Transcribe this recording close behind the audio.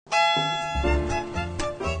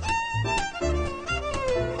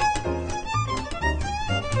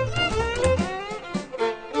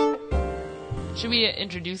Should we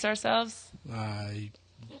introduce ourselves? We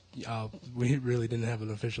really didn't have an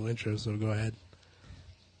official intro, so go ahead.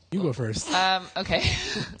 You go first. Okay.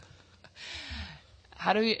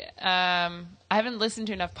 How do we... I haven't listened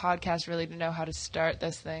to enough podcasts really to know how to start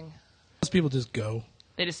this thing. Most people just go.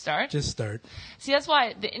 They just start? Just start. See, that's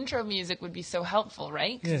why the intro music would be so helpful,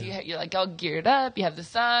 right? Because you're like all geared up, you have the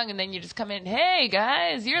song, and then you just come in, hey,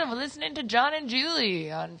 guys, you're listening to John and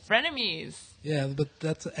Julie on Frenemies. Yeah, but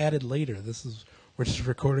that's added later. We're just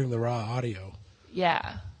recording the raw audio.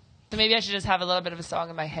 Yeah. So maybe I should just have a little bit of a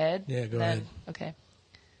song in my head. Yeah, go ahead. Okay.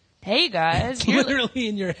 Hey, guys. It's literally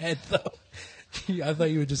in your head, though. I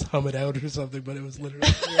thought you would just hum it out or something, but it was literally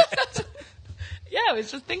in your head. Yeah, I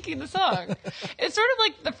was just thinking the song. It's sort of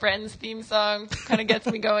like the Friends theme song. Kind of gets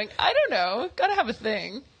me going. I don't know. Gotta have a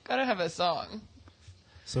thing. Gotta have a song.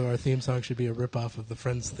 So our theme song should be a ripoff of the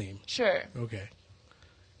Friends theme. Sure. Okay.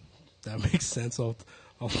 That makes sense. I'll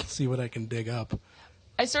see what I can dig up.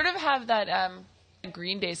 I sort of have that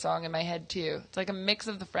Green Day song in my head, too. It's like a mix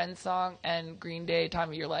of the Friends song and Green Day, Time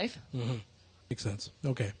of Your Life. Mm-hmm. Makes sense.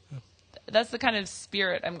 Okay. That's the kind of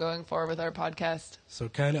spirit I'm going for with our podcast. So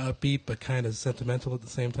kind of upbeat, but kind of sentimental at the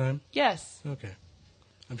same time? Yes. Okay.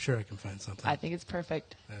 I'm sure I can find something. I think it's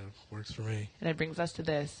perfect. That works for me. And it brings us to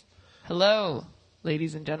this. Hello,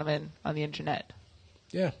 ladies and gentlemen on the internet.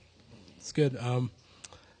 Yeah, it's good.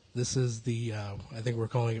 This is the, I think we're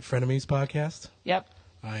calling it Frenemies podcast. Yep.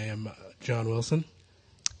 I am John Wilson.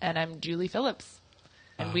 And I'm Julie Phillips.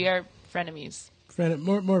 And we are frenemies.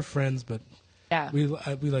 More friends, but yeah, we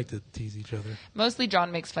like to tease each other. Mostly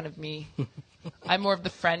John makes fun of me. I'm more of the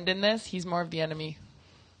friend in this. He's more of the enemy.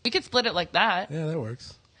 We could split it like that. Yeah, that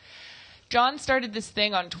works. John started this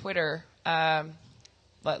thing on Twitter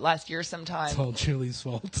last year sometime. It's all Julie's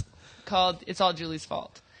fault. Called It's All Julie's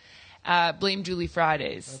Fault. Blame Julie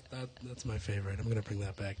Fridays. That's my favorite. I'm going to bring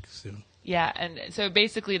that back soon. Yeah, and so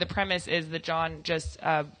basically the premise is that John just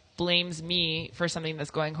blames me for something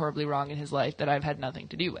that's going horribly wrong in his life that I've had nothing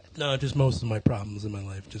to do with. No, just most of my problems in my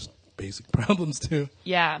life, just basic problems too.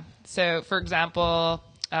 Yeah, so for example,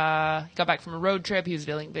 he got back from a road trip, he was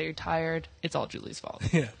feeling very tired. It's all Julie's fault.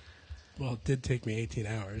 Yeah, well, it did take me 18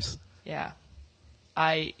 hours. Yeah,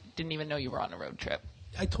 I didn't even know you were on a road trip.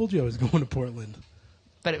 I told you I was going to Portland.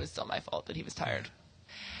 But it was still my fault that he was tired.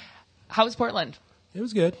 How was Portland? It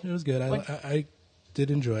was good. I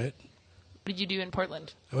did enjoy it. What did you do in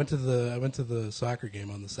Portland? I went to the soccer game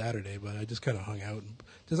on the Saturday, but I just kind of hung out.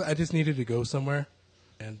 I just needed to go somewhere,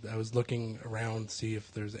 and I was looking around to see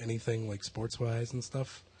if there's anything like sports-wise and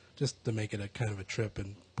stuff, just to make it a kind of a trip.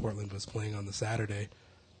 And Portland was playing on the Saturday,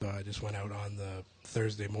 so I just went out on the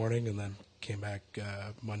Thursday morning and then came back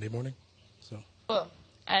Monday morning. So. Cool.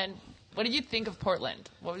 And what did you think of Portland?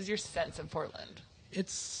 What was your sense of Portland?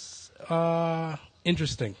 It's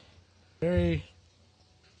interesting. Very,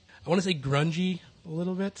 I want to say grungy a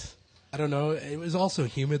little bit. I don't know. It was also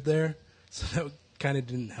humid there, so that kind of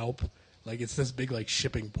didn't help. Like, it's this big, like,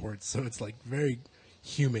 shipping port, so it's, like, very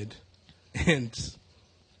humid.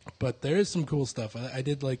 But there is some cool stuff. I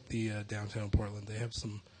did like the downtown Portland.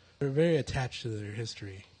 They're very attached to their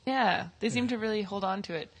history. Yeah, they seem to really hold on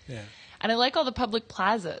to it. Yeah. And I like all the public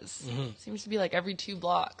plazas. Mm-hmm. Seems to be like every 2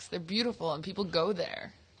 blocks. They're beautiful and people go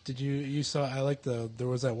there. Did you saw, there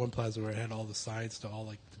was that one plaza where it had all the signs to all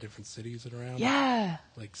like the different cities and around. Yeah.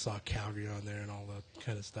 Like saw Calgary on there and all that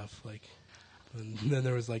kind of stuff. Like, and then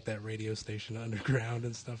there was like that radio station underground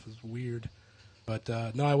and stuff. It was weird. But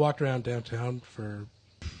no, I walked around downtown for,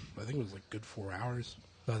 I think it was like good 4 hours.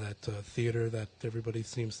 Saw that theater that everybody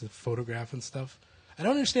seems to photograph and stuff. I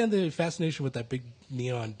don't understand the fascination with that big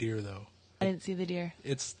neon deer, though. I didn't see the deer.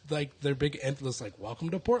 It's like their big endless, like, welcome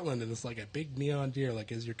to Portland, and it's like a big neon deer,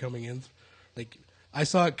 like, as you're coming in. Like, I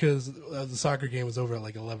saw it because the soccer game was over at,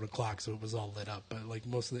 like, 11 o'clock, so it was all lit up. But, like,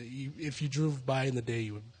 most of if you drove by in the day,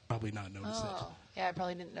 you would probably not notice it. Yeah, I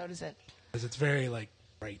probably didn't notice it. Because it's very, like,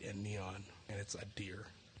 bright and neon, and it's a deer.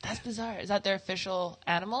 That's bizarre. Is that their official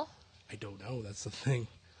animal? I don't know. That's the thing.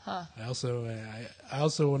 Huh. I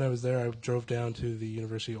also, when I was there, I drove down to the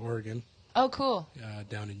University of Oregon. Oh, cool.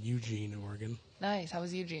 Down in Eugene, Oregon. Nice. How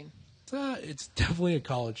was Eugene? It's definitely a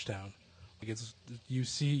college town. Like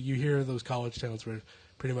you hear those college towns where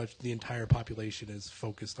pretty much the entire population is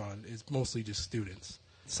focused on. It's mostly just students.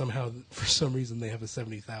 Somehow, for some reason, they have a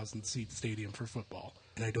 70,000 seat stadium for football,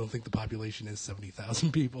 and I don't think the population is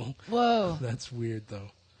 70,000 people. Whoa. That's weird, though.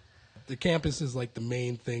 The campus is like the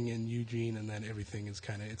main thing in Eugene, and then everything is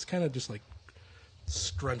kind of just like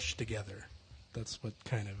scrunched together. That's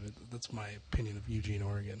my opinion of Eugene,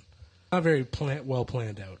 Oregon. Not very well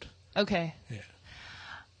planned out. Okay. Yeah.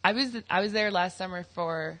 I was there last summer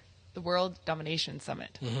for the World Domination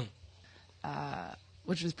Summit. Mm-hmm.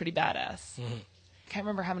 which was pretty badass. Can't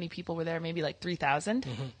remember how many people were there, maybe like 3,000.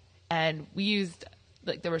 And we used,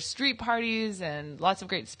 like, there were street parties and lots of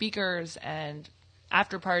great speakers and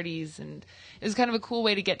after parties, and it was kind of a cool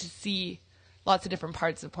way to get to see lots of different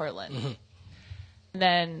parts of Portland. And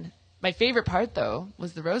then my favorite part, though,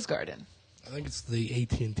 was the Rose Garden. I think it's the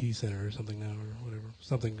AT&T Center or something now, or whatever.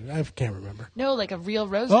 Something, I can't remember. No, like a real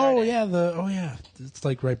rose garden. Oh yeah, it's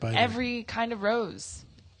like right by every kind of rose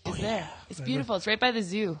is there. It's beautiful. It's right by the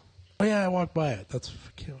zoo. Oh yeah, I walked by it. It's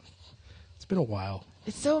been a while.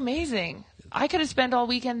 It's so amazing. I could have spent all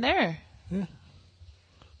weekend there. Yeah.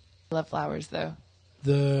 I love flowers, though.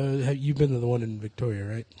 You've been to the one in Victoria,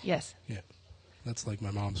 right? Yes. Yeah. That's like my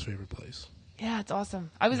mom's favorite place. Yeah, it's awesome.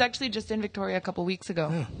 I was actually just in Victoria a couple weeks ago.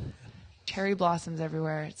 Yeah. Cherry blossoms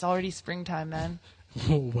everywhere. It's already springtime, man.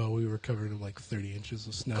 Well, we were covered in like 30 inches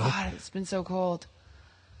of snow. God, it's been so cold.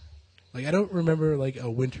 Like, I don't remember like a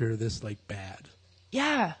winter this like bad.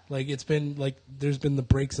 Yeah. Like, it's been like, there's been the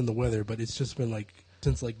breaks in the weather, but it's just been like,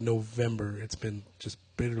 since like November, it's been just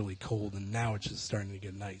bitterly cold, and now it's just starting to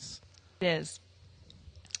get nice. It is.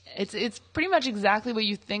 It's pretty much exactly what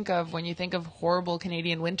you think of when you think of horrible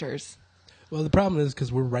Canadian winters. Well, the problem is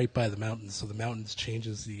because we're right by the mountains, so the mountains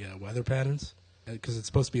changes the weather patterns. Because it's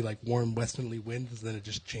supposed to be like warm westerly winds, then it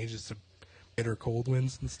just changes to bitter cold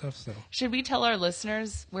winds and stuff. So, should we tell our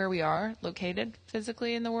listeners where we are located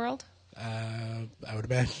physically in the world? I would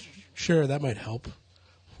imagine. Sure, that might help.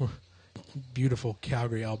 Beautiful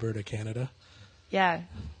Calgary, Alberta, Canada. Yeah,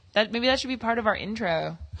 maybe that should be part of our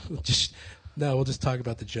intro. We'll just talk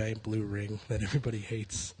about the giant blue ring that everybody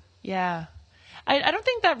hates. Yeah. I don't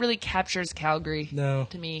think that really captures Calgary. No.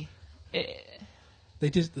 To me. They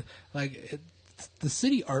just, like, the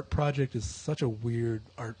city art project is such a weird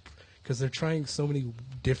art, because they're trying so many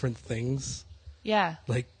different things. Yeah.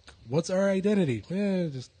 Like, what's our identity?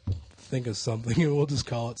 Just think of something, and we'll just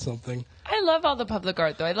call it something. I love all the public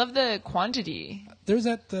art, though. I love the quantity. There's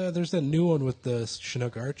that new one with the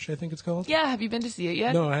Chinook Arch, I think it's called. Yeah, have you been to see it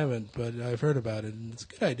yet? No, I haven't, but I've heard about it, and it's a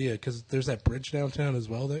good idea, because there's that bridge downtown as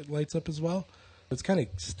well that lights up as well. It's kind of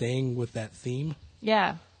staying with that theme.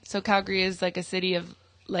 Yeah. So Calgary is like a city of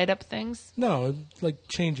light up things? No, like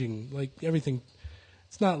changing, like everything.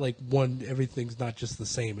 It's not like everything's not just the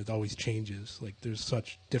same. It always changes. Like, there's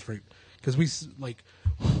such different, because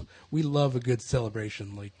we love a good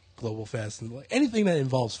celebration, like Global Fest, and like anything that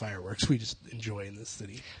involves fireworks we just enjoy in this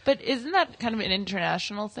city. But isn't that kind of an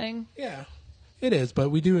international thing? Yeah, it is, but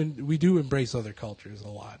we do embrace other cultures a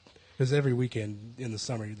lot. Because every weekend in the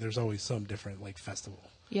summer, there's always some different like festival.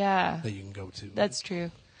 Yeah. That you can go to. That's true.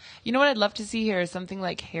 You know what I'd love to see here is something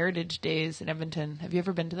like Heritage Days in Edmonton. Have you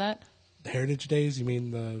ever been to that? Heritage Days? You mean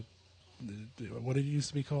the what did it used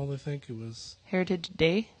to be called? I think it was Heritage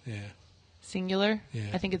Day. Yeah. Singular. Yeah.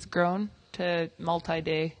 I think it's grown to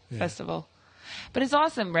multi-day festival. But it's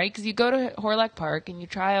awesome, right? Because you go to Horlock Park and you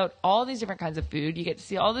try out all these different kinds of food. You get to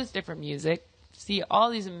see all this different music, see all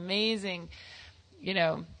these amazing,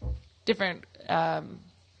 different, what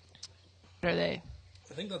are they?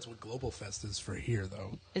 I think that's what Global Fest is for here,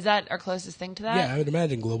 though. Is that our closest thing to that? Yeah, I would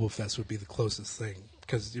imagine Global Fest would be the closest thing.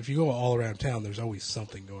 Because if you go all around town, there's always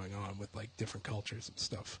something going on with, like, different cultures and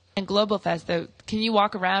stuff. And Global Fest, though, can you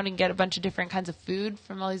walk around and get a bunch of different kinds of food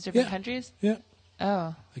from all these different countries? Yeah.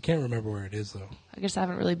 Oh. I can't remember where it is, though. I guess I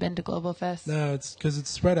haven't really been to Global Fest. No, it's because it's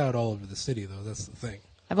spread out all over the city, though. That's the thing.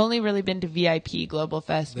 I've only really been to VIP Global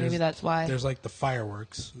Fest. Maybe that's why. There's, like, the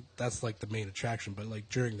fireworks. That's, like, the main attraction. But, like,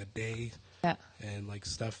 during the day and, like,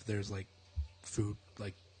 stuff, there's, like, food,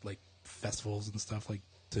 like festivals and stuff, like,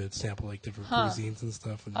 to sample, like, different cuisines and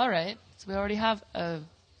stuff. And all right. So we already have a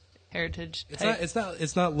heritage type.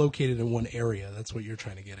 It's not located in one area. That's what you're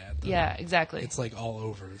trying to get at, though. Yeah, exactly. It's, like, all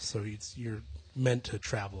over. So you're meant to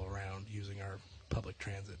travel around using our public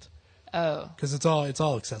transit. Oh. Because it's all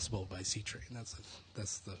accessible by C-Train. That's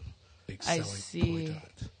the big selling point of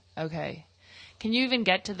it. Okay. Can you even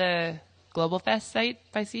get to the Global Fest site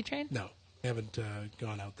by C-Train? No. I haven't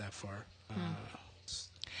gone out that far.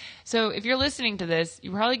 So if you're listening to this,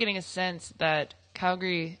 you're probably getting a sense that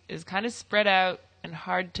Calgary is kind of spread out and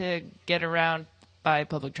hard to get around by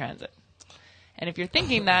public transit. And if you're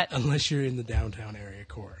thinking that... Unless you're in the downtown area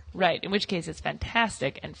core. Right, in which case it's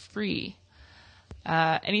fantastic and free.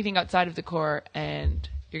 Anything outside of the core, and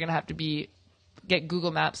you're going to have to get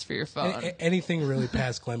Google Maps for your phone. Anything really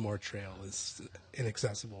past Glenmore Trail is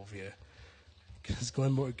inaccessible via...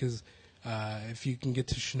 Because if you can get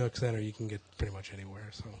to Chinook Center, you can get pretty much anywhere.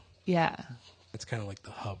 So yeah, it's kind of like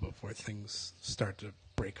the hub of where things start to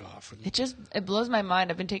break off. It blows my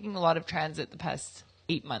mind. I've been taking a lot of transit the past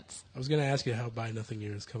 8 months. I was going to ask you how Buy Nothing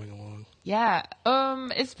Year is coming along. Yeah.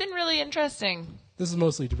 It's been really interesting. This is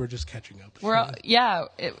mostly we're just catching up.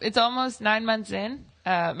 It's almost 9 months in.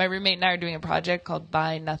 My roommate and I are doing a project called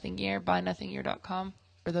Buy Nothing Year, buynothingyear.com.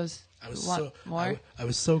 For those who want more. I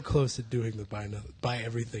was so close to doing the Buy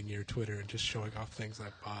Everything Year Twitter and just showing off things I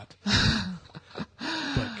bought.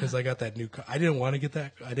 But because I got that new car. I didn't want to get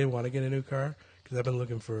a new car because I've been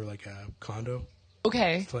looking for like a condo.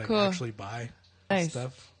 Okay, to like cool. actually buy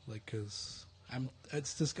stuff. Like, because I'm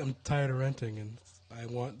tired of renting and I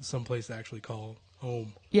want someplace to actually call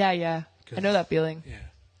home. Yeah. I know that feeling. Yeah.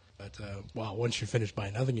 But, once you're finished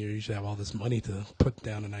buying Nothing Year, you should have all this money to put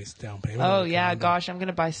down a nice down payment. Oh, yeah. Gosh, I'm going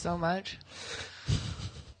to buy so much.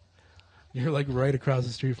 You're like right across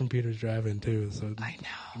the street from Peter's Drive-In, too. So I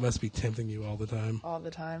know. It must be tempting you all the time. All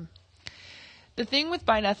the time. The thing with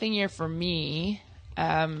Buy Nothing Year for me...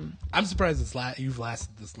 I'm surprised you've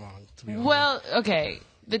lasted this long, to be honest. Well, okay.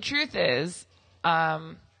 The truth is,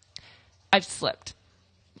 I've slipped.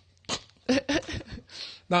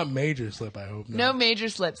 Not major slip, I hope. No major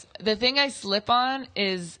slips. The thing I slip on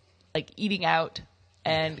is like eating out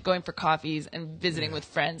and going for coffees and visiting with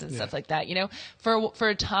friends and stuff like that. You know, for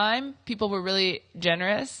a time, people were really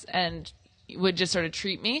generous and would just sort of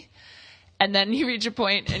treat me. And then you reach a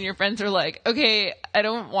point and your friends are like, okay, I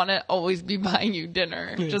don't want to always be buying you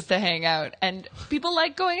dinner just to hang out. And people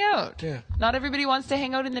like going out. Yeah. Not everybody wants to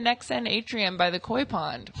hang out in the Nexen atrium by the koi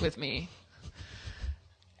pond with me.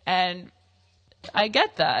 And I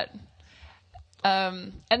get that.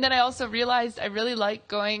 And then I also realized I really like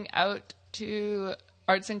going out to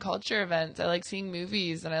arts and culture events. I like seeing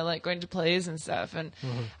movies and I like going to plays and stuff. And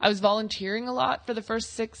I was volunteering a lot for the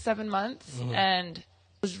first 6-7 months and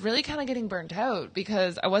was really kind of getting burnt out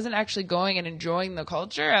because I wasn't actually going and enjoying the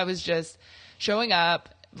culture. I was just showing up,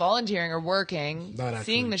 volunteering or working,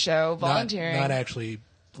 seeing the show, volunteering. Not actually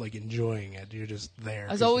like enjoying it. You're just there.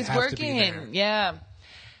 I was always working. Yeah.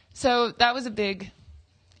 So that was a big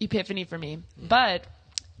epiphany for me. But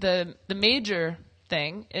the major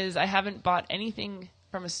thing is I haven't bought anything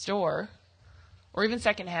from a store or even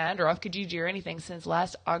secondhand or off Kijiji or anything since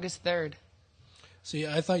last August 3rd. See,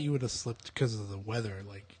 I thought you would have slipped because of the weather,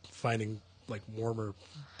 like finding like warmer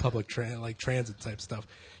public transit type stuff.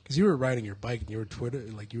 Because you were riding your bike and you were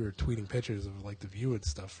tweeting pictures of like the view and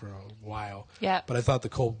stuff for a while. Yeah. But I thought the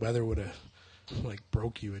cold weather would have like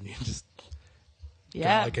broke you and you just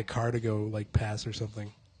got like a car to go like pass or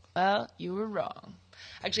something. Well, you were wrong.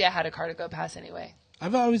 Actually, I had a car to go pass anyway.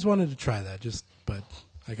 I've always wanted to try that, but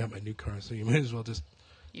I got my new car, so you might as well just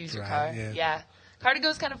use your car. Yeah. Car to go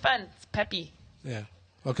is kind of fun. It's peppy. Yeah.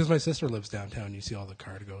 Well, because my sister lives downtown, you see all the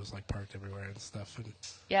car to goes like parked everywhere and stuff. And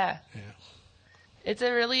yeah. It's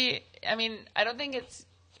a really, I mean, I don't think it's...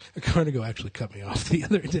 A car to go actually cut me off the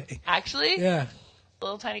other day. Actually? Yeah. A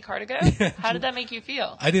little tiny car to go? Yeah. How did that make you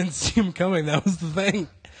feel? I didn't see him coming. That was the thing.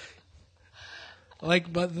 I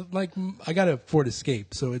got a Ford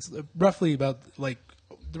Escape, so it's roughly about like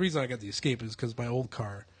the reason I got the Escape is because my old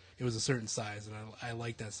car, it was a certain size, and I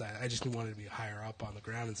liked that size. I just wanted to be higher up on the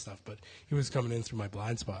ground and stuff, but he was coming in through my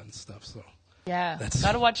blind spot and stuff. So yeah,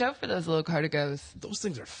 gotta watch out for those little car to goes. Those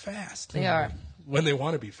things are fast. They are when they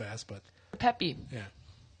want to be fast, but peppy. Yeah.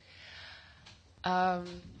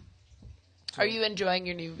 Are you enjoying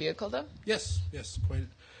your new vehicle though? Yes, quite.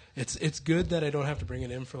 It's good that I don't have to bring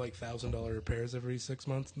it in for like $1,000 repairs every 6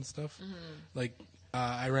 months and stuff. Mm-hmm. Like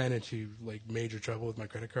I ran into like major trouble with my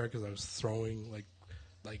credit card because I was throwing like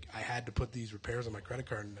I had to put these repairs on my credit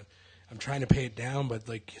card and I'm trying to pay it down, but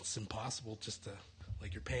like it's impossible just to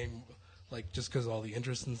like you're paying like just because all the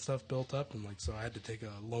interest and stuff built up and like so I had to take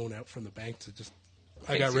a loan out from the bank to just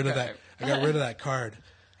I got rid of that card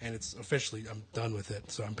and it's officially I'm done with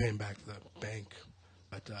it, so I'm paying back the bank,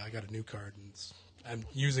 but I got a new card and I'm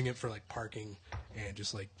using it for like parking and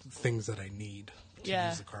just like things that I need to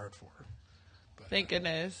use the card for. But, thank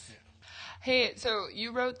goodness. Yeah. Hey, so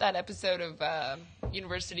you wrote that episode of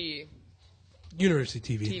University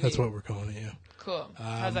TV. That's what we're calling it. Yeah. Cool.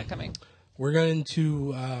 How's that coming? We're going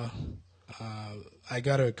to. I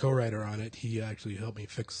got a co-writer on it. He actually helped me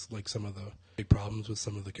fix like some of the big problems with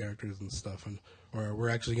some of the characters and stuff, and we're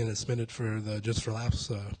actually going to submit it for the Just for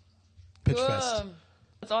Laughs Pitch Fest.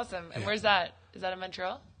 That's awesome. And where's that? Is that in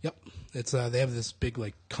Montreal? Yep. It's they have this big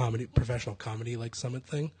like professional comedy like summit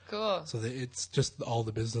thing. Cool. So it's just all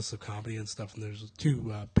the business of comedy and stuff. And there's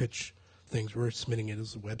 2 pitch things. We're submitting it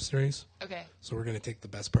as a web series. Okay. So we're going to take the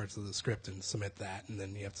best parts of the script and submit that, and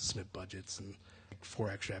then you have to submit budgets and like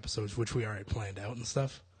 4 extra episodes, which we already planned out and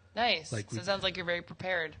stuff. Nice. So it sounds like you're very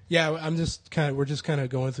prepared. Yeah, we're just kind of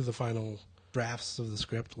going through the final drafts of the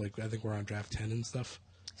script. Like I think we're on draft 10 and stuff.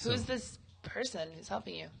 Who is this person who's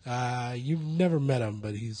helping you? You've never met him,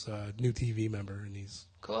 but he's a new TV member, and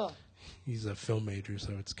Cool. He's a film major,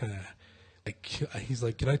 so it's kind of like, he's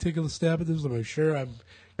like, can I take a stab at this? I'm like, sure. I'm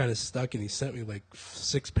kind of stuck, and he sent me like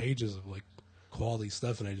 6 pages of like quality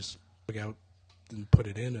stuff, and I just took out and put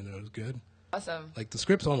it in, and it was good. Awesome. Like the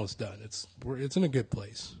script's almost done. It's in a good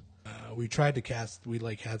place. We tried to cast. We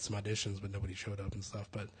like had some auditions, but nobody showed up and stuff.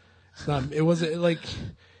 But it's not. It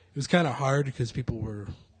was kind of hard because people were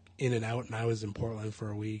in and out, and I was in Portland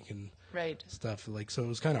for a week and stuff. Like, so it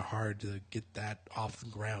was kind of hard to get that off the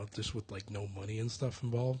ground just with like no money and stuff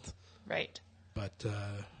involved. Right. But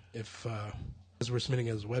if as we're submitting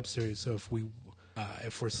as a web series, so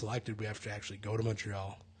if we're selected, we have to actually go to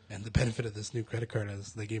Montreal. And the benefit of this new credit card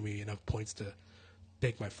is they gave me enough points to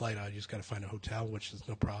take my flight out. You just got to find a hotel, which is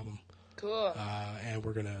no problem. Cool. And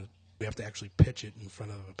we have to actually pitch it in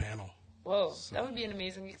front of a panel. Whoa, so, that would be an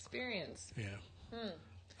amazing experience.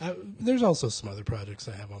 Yeah. There's also some other projects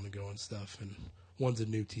I have on the go and stuff, and one's a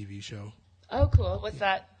new TV show. Oh, cool. What's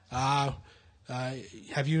that?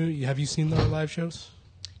 Have you seen the live shows?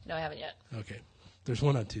 No, I haven't yet. Okay. There's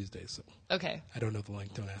one on Tuesday, so okay. I don't know the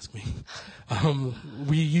link. Don't ask me.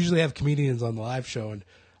 We usually have comedians on the live show, and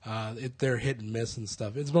they're hit and miss and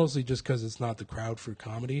stuff. It's mostly just because it's not the crowd for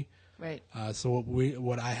comedy. Right. So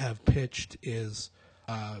what I have pitched is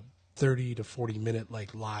 30 to 40 minute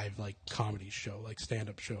like live like comedy show, like stand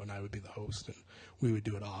up show, and I would be the host, and we would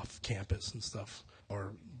do it off campus and stuff.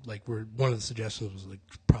 Or like one of the suggestions was like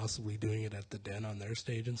possibly doing it at the Den on their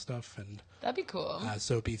stage and stuff, and that'd be cool.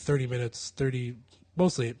 So it'd be 30 minutes,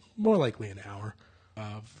 mostly more likely an hour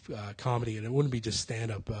of comedy, and it wouldn't be just stand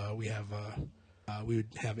up. We would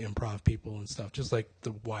have improv people and stuff, just like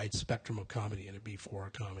the wide spectrum of comedy, and it'd be for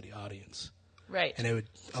a comedy audience. Right. And it would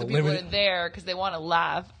so people are there because they want to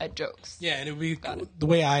laugh at jokes. Yeah, and it would be the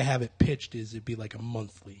way I have it pitched is it'd be like a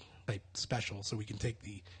monthly type special, so we can take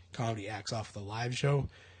the comedy acts off the live show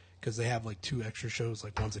because they have like 2 extra shows.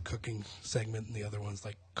 Like one's a cooking segment, and the other one's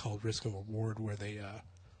like called Risk and Reward, where they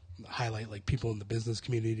highlight like people in the business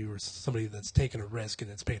community or somebody that's taken a risk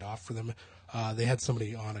and it's paid off for them. They had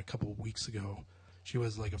somebody on a couple of weeks ago. She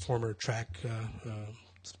was like a former track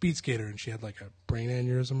speed skater, and she had like a brain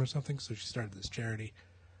aneurysm or something, so she started this charity,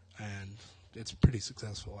 and it's pretty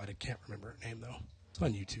successful. I can't remember her name though. It's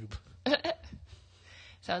on YouTube.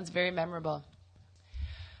 Sounds very memorable.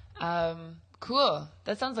 Cool.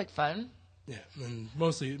 That sounds like fun. Yeah, and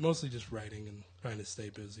mostly just writing and trying to stay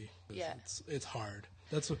busy. Yeah, it's hard.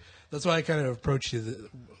 That's why I kind of approached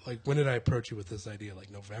you. Like, when did I approach you with this idea?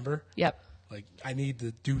 Like November. Yep. Like, I need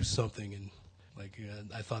to do something, and like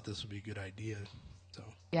I thought this would be a good idea. So.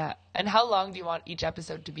 Yeah. And how long do you want each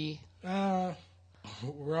episode to be?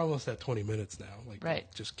 We're almost at 20 minutes now. Like, right.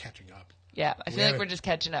 Just catching up. Yeah, I feel like we're just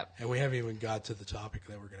catching up. And we haven't even got to the topic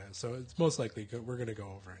that we're going to. So it's most likely we're going to go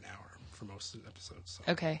over an hour for most of the episodes.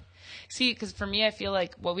 So. Okay. See, because for me, I feel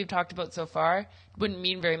like what we've talked about so far wouldn't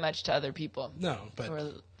mean very much to other people. No, but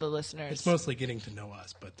or the listeners. It's mostly getting to know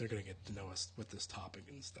us, but they're going to get to know us with this topic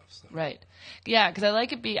and stuff. So. Right. Yeah, because I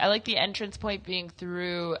like the entrance point being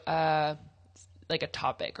through like a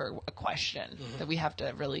topic or a question that we have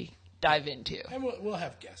to really dive into. And we'll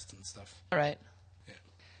have guests and stuff. All right. Yeah.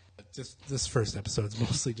 But just this first episode is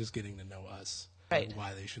mostly just getting to know us. Right. And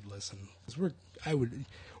why they should listen. Because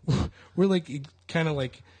we're like kind of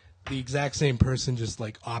like the exact same person, just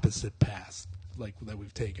like opposite paths like that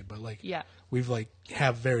we've taken. But like we've like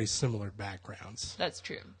have very similar backgrounds. That's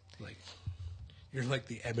true. Like you're like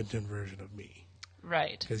the Edmonton version of me.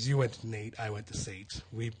 Right. Because you went to Nate, I went to Sate.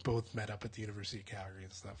 We both met up at the University of Calgary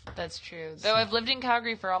and stuff. That's true. Though I've lived in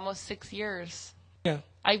Calgary for almost 6 years. Yeah.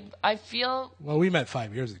 I feel... Well, we met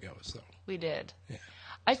 5 years ago, so... We did. Yeah.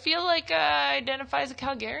 I feel like I identify as a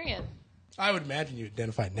Calgarian. I would imagine you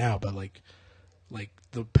identify now, but like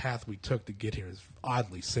the path we took to get here is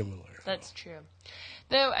oddly similar. That's true.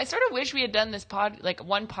 Though I sort of wish we had done this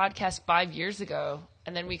one podcast 5 years ago,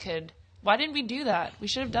 and then we could... Why didn't we do that? We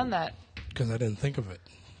should have done that. Because I didn't think of it.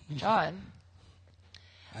 John.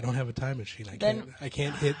 I don't have a time machine. I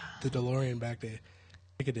can't hit the DeLorean back to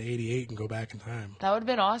take it to 88 and go back in time. That would have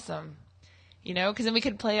been awesome. You know, because then we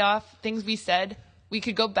could play off things we said. We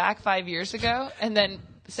could go back 5 years ago and then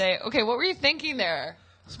say, okay, what were you thinking there?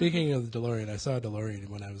 Speaking of the DeLorean, I saw a DeLorean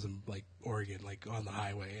when I was in like Oregon, like on the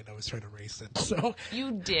highway, and I was trying to race it. So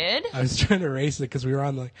you did? I was trying to race it because we were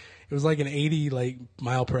on it was like an 80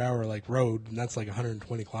 mile per hour road, and that's like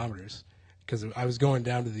 120 kilometers. Because I was going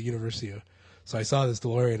down to the university, so I saw this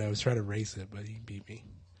DeLorean. I was trying to race it, but he beat me.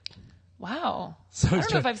 Wow. So I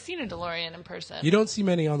don't know if I've seen a DeLorean in person. You don't see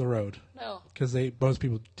many on the road. No. Because most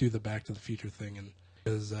people do the Back to the Future thing, and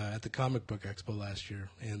Because at the comic book expo last year,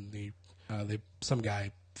 and some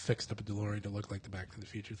guy fixed up a DeLorean to look like the Back to the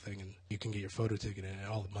Future thing, and you can get your photo ticket in, and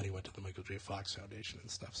all the money went to the Michael J. Fox Foundation and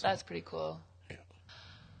stuff. So, that's pretty cool. Yeah.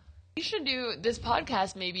 You should do this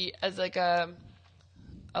podcast maybe as like a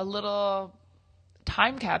little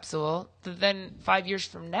time capsule that then 5 years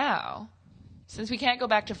from now, since we can't go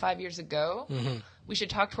back to 5 years ago, we should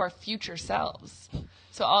talk to our future selves.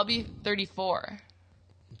 So I'll be 34.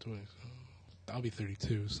 I'll be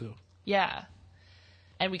 32, so. Yeah.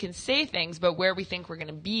 And we can say things, but where we think we're going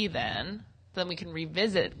to be then we can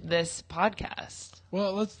revisit this podcast.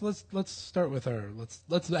 Well, let's start with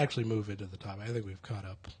let's actually move into the topic. I think we've caught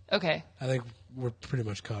up. Okay. I think we're pretty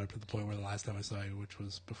much caught up to the point where the last time I saw you, which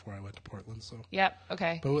was before I went to Portland. So. Yep.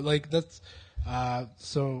 Okay. But like that's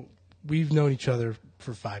so we've known each other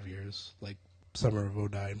for 5 years, like summer of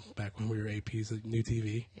 2009, back when we were APs at New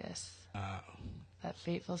TV. Yes. That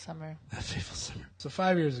fateful summer. So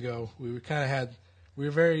 5 years ago, we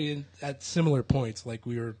were very at similar points. Like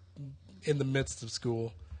we were in the midst of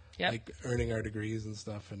school, like earning our degrees and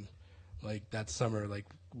stuff. And like that summer, like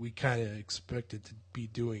we kind of expected to be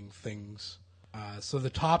doing things. So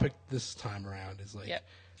the topic this time around is like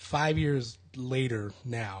 5 years later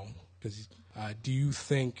now, because do you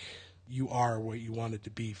think you are what you wanted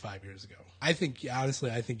to be 5 years ago? I think,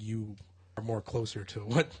 honestly, you are more closer to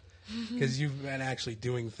what, because you've been actually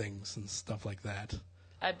doing things and stuff like that.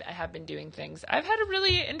 I have been doing things. I've had a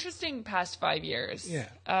really interesting past 5 years. Yeah.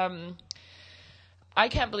 I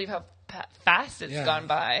can't believe how fast it's gone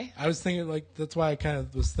by. I was thinking, like, that's why I kind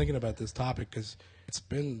of was thinking about this topic, because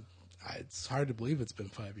it's hard to believe it's been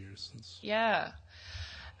 5 years since. Yeah.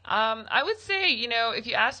 I would say, if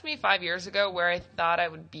you asked me 5 years ago where I thought I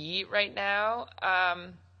would be right now,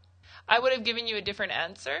 I would have given you a different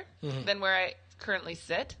answer than where I currently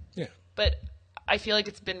sit. Yeah. But I feel like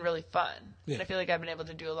it's been really fun. Yeah. And I feel like I've been able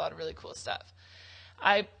to do a lot of really cool stuff.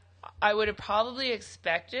 I would have probably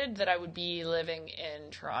expected that I would be living in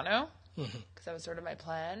Toronto, because that was sort of my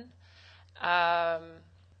plan.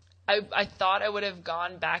 I thought I would have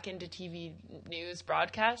gone back into TV news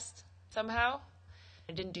broadcast somehow.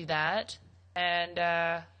 I didn't do that. And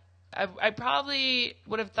I probably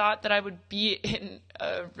would have thought that I would be in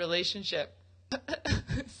a relationship.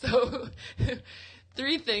 So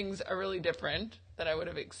 3 things are really different than I would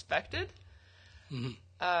have expected.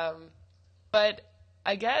 But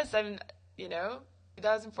I guess I'm,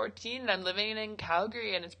 2014, and I'm living in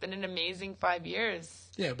Calgary, and it's been an amazing 5 years.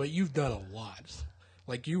 Yeah, but you've done a lot.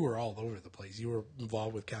 Like, you were all over the place. You were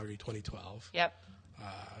involved with Calgary 2012. Yep.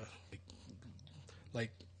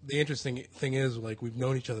 Like, the interesting thing is, like, we've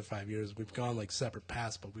known each other 5 years. We've gone, like, separate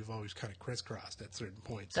paths, but we've always kind of crisscrossed at certain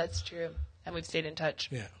points. That's true. And we've stayed in touch.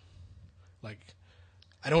 Yeah. Like,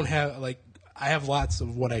 I have lots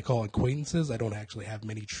of what I call acquaintances. I don't actually have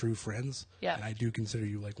many true friends. Yeah. And I do consider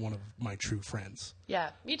you, like, one of my true friends.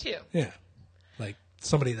 Yeah, me too. Yeah. Like,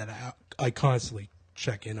 somebody that I constantly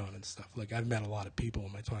check in on and stuff. Like, I've met a lot of people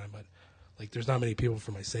in my time, but, like, there's not many people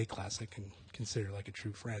from my SAY class I can consider, like, a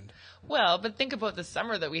true friend. Well, but think about the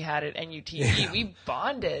summer that we had at NUTV. Yeah. We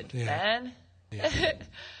bonded, man. Yeah.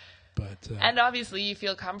 But and obviously you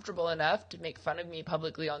feel comfortable enough to make fun of me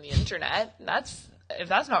publicly on the internet. If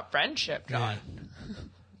that's not friendship, John,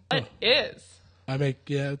 what is?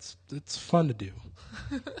 It's fun to do.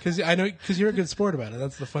 Because you're a good sport about it.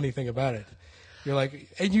 That's the funny thing about it. You're like,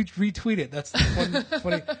 and you retweet it. That's the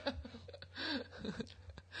funny.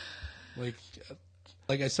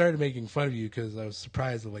 Like I started making fun of you because I was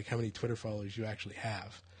surprised at like how many Twitter followers you actually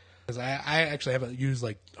have. Because I actually haven't used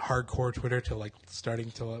like hardcore Twitter till like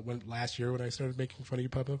last year when I started making fun of you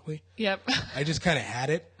publicly. Yep. I just kind of had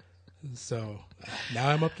it. So now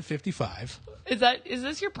I'm up to 55. Is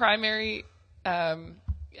this your primary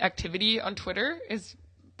activity on Twitter? Is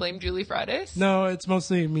Blame Julie Fridays? No, it's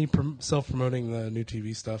mostly me self-promoting the new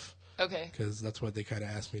TV stuff. Okay. Because that's what they kind of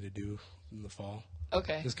asked me to do in the fall.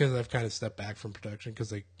 Okay. Just because I've kind of stepped back from production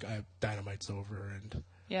because Dynamite's over and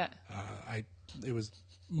yeah. It was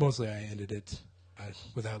mostly I ended it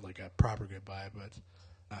without like a proper goodbye, but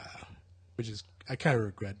which is I kind of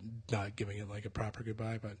regret not giving it like a proper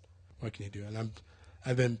goodbye, but what can you do? And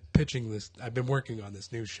I've been pitching this. I've been working on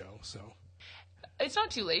this new show, so it's not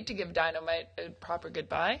too late to give Dynamite a proper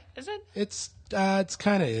goodbye, is it? It's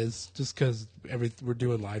kind of is just because we're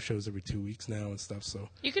doing live shows every 2 weeks now and stuff. So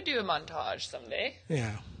you could do a montage someday.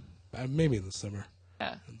 Yeah, maybe in the summer.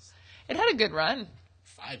 Yeah, it had a good run.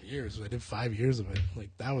 5 years. I did 5 years of it. Like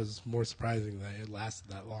that was more surprising that it lasted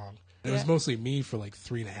that long. And It was mostly me for like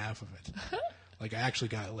 3.5 of it. Like I actually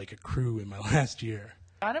got like a crew in my last year.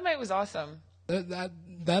 Dynamite was awesome. That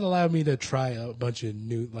allowed me to try a bunch of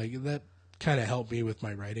new like that. kind of helped me with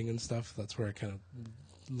my writing and stuff. That's where I kind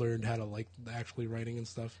of learned how to like actually writing and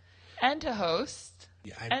stuff. And to host.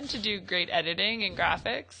 Yeah, and to do great editing and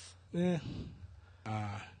graphics. Yeah.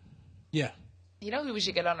 Yeah. You know who we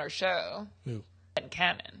should get on our show? Who? Ben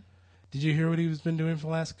Cannon. Did you hear what he's been doing for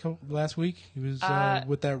last week? He was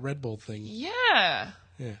with that Red Bull thing. Yeah.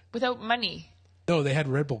 Yeah. Without money. No, they had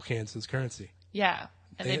Red Bull cans as currency. Yeah.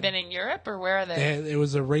 And they've been in Europe, or where are they? It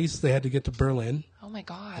was a race. They had to get to Berlin. Oh, my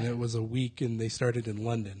God. And it was a week, and they started in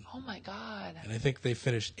London. Oh, my God. And I think they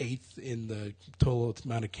finished 8th in the total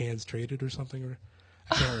amount of cans traded or something.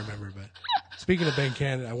 I can't remember. But speaking of Ben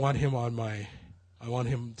Cannon, I want him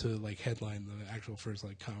to like headline the actual first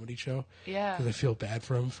like comedy show. Yeah. Because I feel bad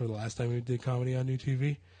for him for the last time he did comedy on New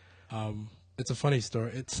TV. It's a funny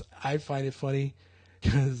story. I find it funny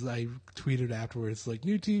because I tweeted afterwards, like,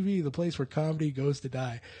 New TV, the place where comedy goes to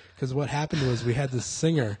die. Because what happened was we had this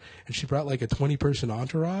singer, and she brought like a 20-person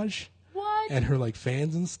entourage. What? And her like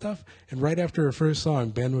fans and stuff. And right after her first song,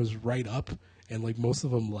 Ben was right up, and like most of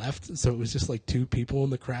them left. So it was just like 2 people in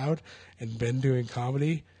the crowd, and Ben doing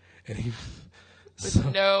comedy, and he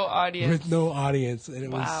no audience. With no audience, and it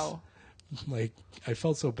was like I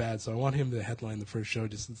felt so bad. So I want him to headline the first show.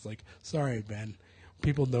 Just it's like, sorry, Ben.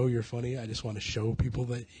 People know you're funny. I just want to show people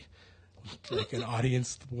that like an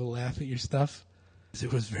audience will laugh at your stuff.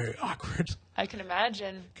 It was very awkward. I can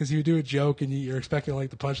imagine. Because you do a joke and you're expecting like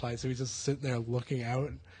the punchline, so he's just sitting there looking out,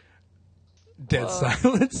 dead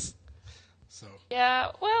silence. So yeah,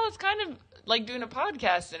 well, it's kind of like doing a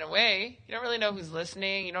podcast in a way. You don't really know who's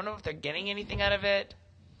listening. You don't know if they're getting anything out of it.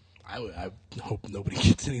 I hope nobody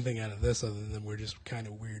gets anything out of this other than we're just kind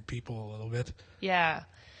of weird people a little bit. Yeah.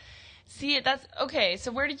 See, that's okay.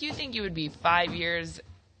 So where did you think you would be 5 years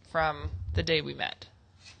from the day we met?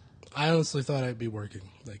 I honestly thought I'd be working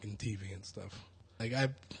like in TV and stuff. Like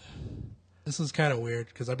this is kind of weird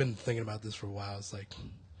because I've been thinking about this for a while. It's like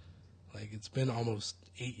it's been almost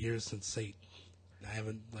 8 years since SATE.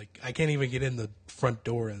 I can't even get in the front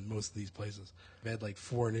door in most of these places. I've had like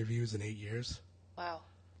 4 interviews in 8 years. Wow.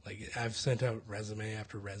 Like I've sent out resume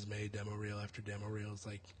after resume, demo reel after demo reel. It's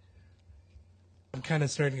like I'm kind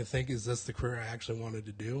of starting to think, is this the career I actually wanted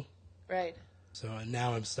to do? Right. So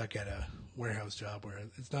now I'm stuck at a warehouse job where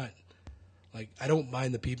it's not like I don't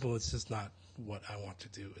mind the people. It's just not what I want to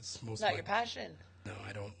do. It's not your passion. No,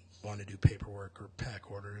 I don't want to do paperwork or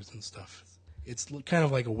pack orders and stuff. It's kind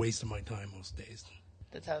of like a waste of my time most days.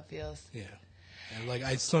 That's how it feels. Yeah. And like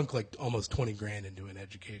I sunk like almost $20,000 into an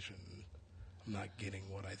education. I'm not getting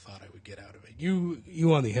what I thought I would get out of it. You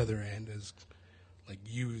on the other end is like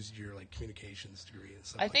used your like communications degree and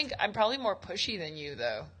stuff. I think I'm probably more pushy than you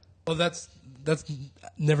though. Well, that's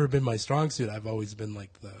never been my strong suit. I've always been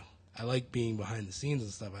like I like being behind the scenes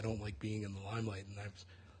and stuff. I don't like being in the limelight, and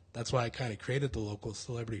that's why I kind of created the local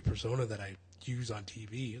celebrity persona that I use on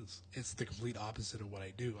TV. It's the complete opposite of what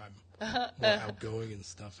I do. I'm more outgoing and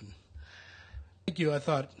stuff. And thank you. I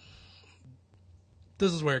thought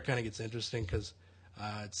this is where it kind of gets interesting because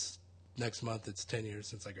it's next month. It's 10 years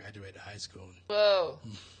since I graduated high school. Whoa.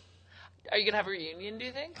 Are you going to have a reunion, do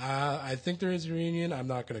you think? I think there is a reunion. I'm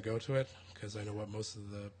not going to go to it because I know what most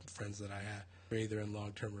of the friends that I had were either in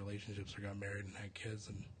long-term relationships or got married and had kids,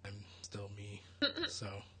 and I'm still me. So,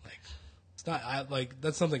 like, it's not,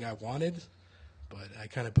 that's something I wanted, but I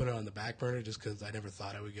kind of put it on the back burner just because I never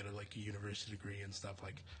thought I would get a university degree and stuff.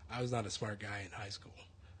 Like, I was not a smart guy in high school.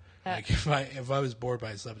 Like, if I was bored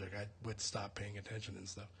by a subject, I would stop paying attention and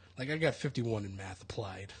stuff. Like, I got 51 in math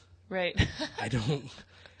applied. Right. I don't...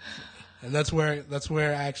 And that's where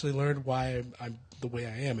I actually learned why I'm the way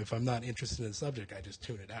I am. If I'm not interested in a subject, I just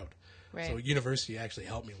tune it out. Right. So university actually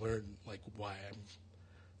helped me learn like why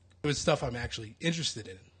it was stuff I'm actually interested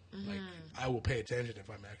in. Mm-hmm. Like I will pay attention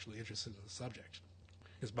if I'm actually interested in the subject.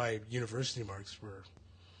 Because my university marks were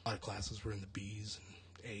a lot of classes were in the B's and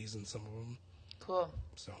A's in some of them. Cool.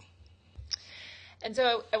 So. And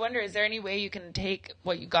so I wonder, is there any way you can take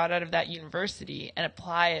what you got out of that university and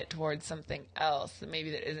apply it towards something else that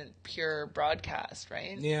maybe that isn't pure broadcast,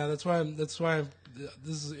 right? Yeah, I'm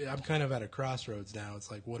kind of at a crossroads now.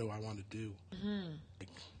 It's like, what do I want to do? Mm-hmm.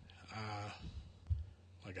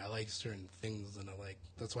 Like I like certain things, and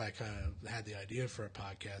that's why I kind of had the idea for a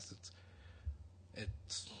podcast.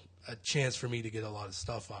 It's a chance for me to get a lot of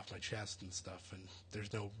stuff off my chest and stuff, and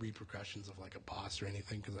there's no repercussions of like a boss or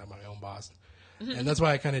anything because I'm my own boss. And that's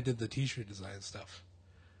why I kind of did the T-shirt design stuff.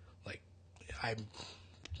 Like, I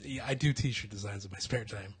do T-shirt designs in my spare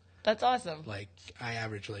time. That's awesome. Like, I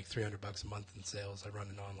average like $300 a month in sales. I run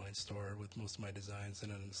an online store with most of my designs in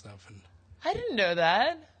it and stuff. And I didn't know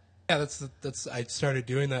that. yeah, that's I started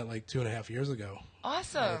doing that like 2.5 years ago.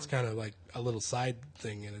 Awesome. And it's kind of like a little side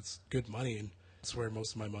thing, and it's good money, and it's where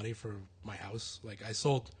most of my money for my house. Like I've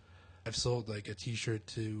sold like a T-shirt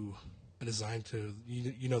to a design to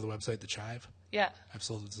you know the website The Chive. Yeah. I've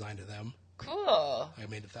sold a design to them. Cool. I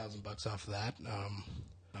made $1,000 off of that.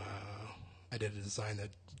 I did a design that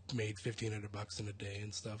made $1,500 in a day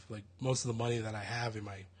and stuff. Like most of the money that I have in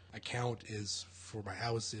my account is for my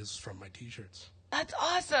house is from my T-shirts. That's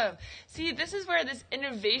awesome. See, this is where this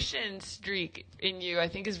innovation streak in you, I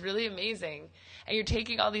think, is really amazing. And you're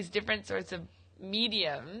taking all these different sorts of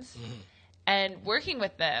mediums and working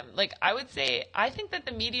with them. Like, I would say, I think that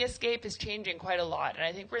the mediascape is changing quite a lot. And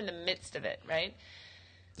I think we're in the midst of it, right?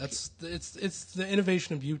 It's the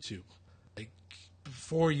innovation of YouTube. Like,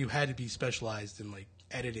 before you had to be specialized in, like,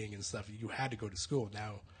 editing and stuff. You had to go to school.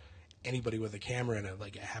 Now, anybody with a camera and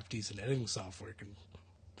a half-decent editing software can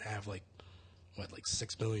have, like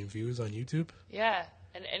 6 million views on YouTube? Yeah,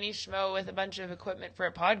 and any schmo with a bunch of equipment for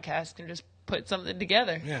a podcast can just put something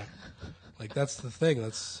together. Yeah, like that's the thing.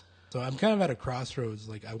 So I'm kind of at a crossroads.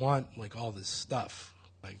 Like I want like all this stuff.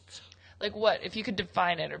 Like what? If you could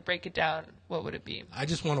define it or break it down, what would it be? I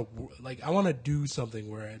just want to I want to do something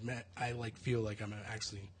where I like feel like I'm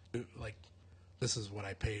actually like this is what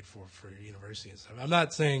I paid for university and stuff. I'm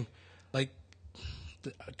not saying like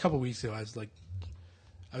a couple weeks ago I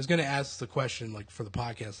was going to ask the question, like, for the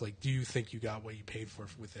podcast, like, do you think you got what you paid for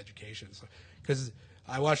with education? Because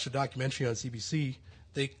I watched a documentary on CBC.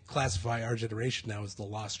 They classify our generation now as the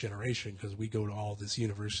lost generation because we go to all this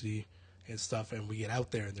university and stuff, and we get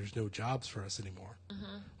out there, and there's no jobs for us anymore.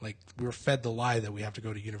 Mm-hmm. Like, we're fed the lie that we have to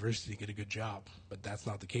go to university to get a good job, but that's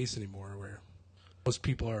not the case anymore, where most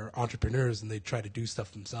people are entrepreneurs, and they try to do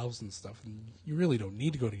stuff themselves and stuff, and you really don't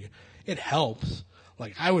need to go to it helps.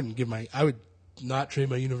 Like, I would not trade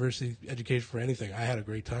my university education for anything. I had a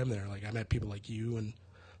great time there. Like I met people like you and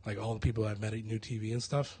like all the people I've met at New TV and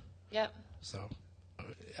stuff. Yep. So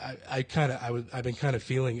I've been kind of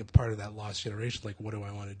feeling a part of that lost generation. Like, what do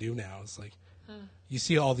I want to do now? It's like you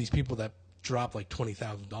see all these people that drop like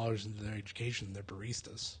 $20,000 into their education. They're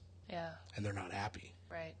baristas. Yeah. And they're not happy.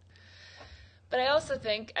 Right. But I also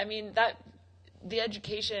think, I mean, that the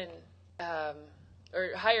education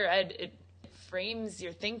or higher ed, it frames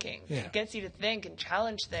your thinking. Yeah. It gets you to think and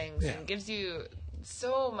challenge things Yeah. and gives you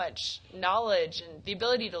so much knowledge and the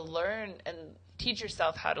ability to learn and teach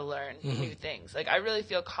yourself how to learn new things. Like I really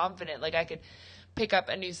feel confident like I could pick up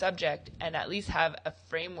a new subject and at least have a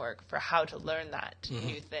framework for how to learn that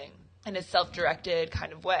new thing in a self-directed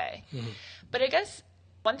kind of way. But I guess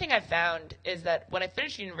one thing I found is that when I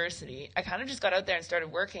finished university, I kind of just got out there and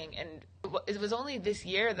started working, and it was only this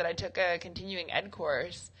year that I took a continuing ed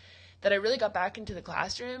course that I really got back into the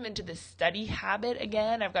classroom, into the study habit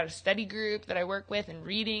again. I've got a study group that I work with and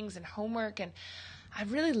readings and homework, and I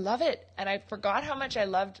really love it. And I forgot how much I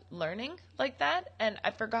loved learning like that. And I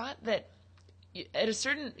forgot that at a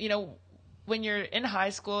certain, when you're in high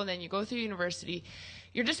school and then you go through university,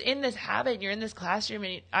 you're just in this habit and you're in this classroom,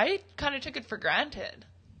 and I kind of took it for granted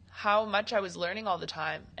how much I was learning all the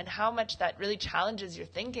time and how much that really challenges your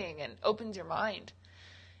thinking and opens your mind.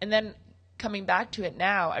 And then coming back to it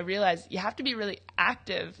now, I realize you have to be really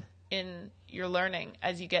active in your learning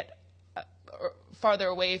as you get farther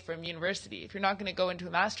away from university. If you're not going to go into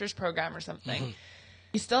a master's program or something,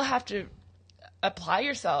 you still have to apply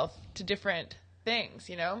yourself to different things,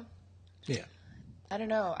 Yeah. I don't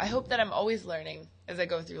know. I hope that I'm always learning as I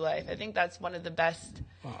go through life. I think that's one of the best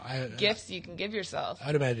gifts you can give yourself.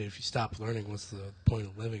 I'd imagine if you stop learning, what's the point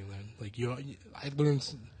of living then? Like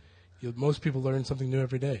most people learn something new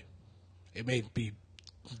every day. It may be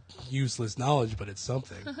useless knowledge, but it's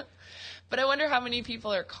something. But I wonder how many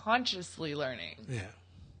people are consciously learning. Yeah.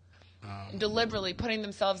 Deliberately putting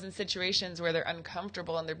themselves in situations where they're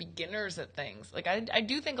uncomfortable and they're beginners at things. Like, I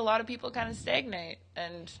do think a lot of people kind of stagnate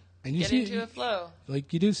and get into a flow.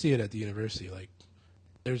 Like, you do see it at the university. Like,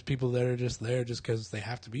 there's people that are just there just because they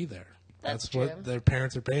have to be there. That's true. What their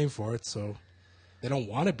parents are paying for it, so they don't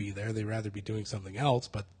want to be there. They'd rather be doing something else,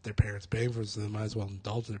 but their parents paying for it, so they might as well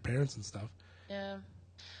indulge their parents and stuff. Yeah.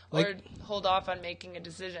 Or hold off on making a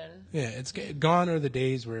decision. Yeah, it's gone are the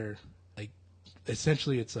days where, like,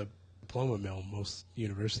 essentially it's a diploma mill. Most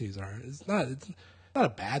universities are. It's not a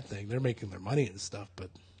bad thing. They're making their money and stuff,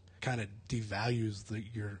 but kind of devalues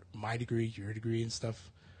my degree, your degree and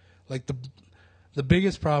stuff. Like, the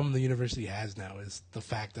biggest problem the university has now is the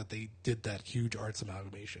fact that they did that huge arts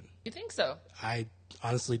amalgamation. You think so? I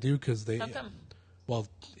honestly do, because they... How come? Well,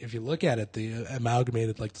 if you look at it, they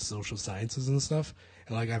amalgamated, like, the social sciences and stuff.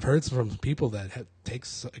 And, like, I've heard from people that take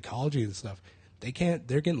psychology and stuff. They're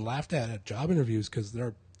getting laughed at job interviews because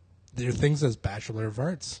they're things as Bachelor of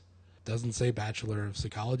Arts. doesn't say Bachelor of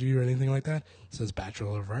Psychology or anything like that. It says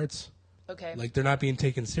Bachelor of Arts. Okay. Like, they're not being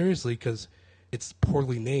taken seriously because it's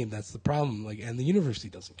poorly named. That's the problem. Like, and the university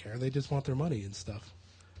doesn't care. They just want their money and stuff.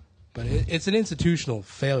 But it's an institutional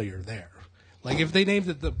failure there. Like, if they named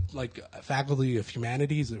it the Faculty of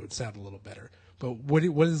Humanities, it would sound a little better. But what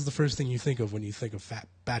is the first thing you think of when you think of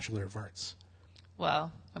Bachelor of Arts?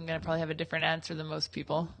 Well, I'm going to probably have a different answer than most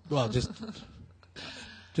people. Well, just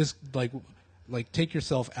take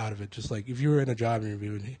yourself out of it. Just like if you were in a job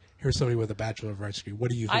interview and here's somebody with a Bachelor of Arts degree,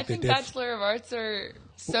 what do you think I think Bachelor of Arts are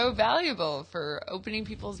so valuable for opening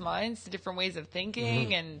people's minds to different ways of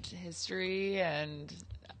thinking and history, and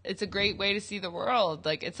it's a great way to see the world.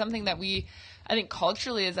 Like, it's something that I think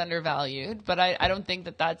culturally is undervalued, but I don't think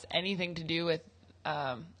that that's anything to do with,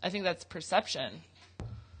 I think that's perception.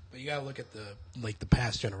 But you gotta look at the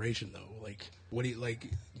past generation though. Like, what do you like?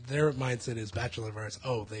 Their mindset is Bachelor of Arts.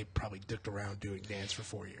 Oh, they probably dicked around doing dance for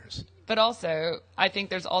 4 years. But also, I think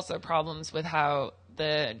there's also problems with how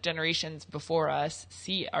the generations before us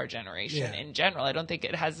see our generation in general. I don't think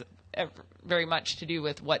it has very much to do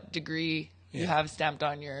with what degree you have stamped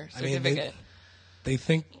on your certificate. I mean, they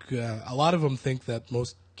think a lot of them think that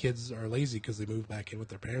most kids are lazy because they move back in with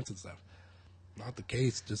their parents and stuff. Not the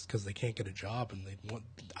case, just because they can't get a job and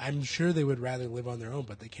I'm sure they would rather live on their own,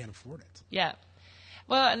 but they can't afford it. Yeah.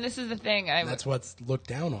 Well, and this is the thing. That's what's looked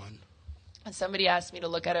down on. Somebody asked me to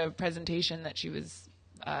look at a presentation that she was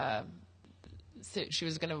going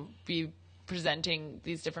to be presenting.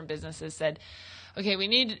 These different businesses said, okay, we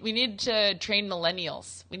need to train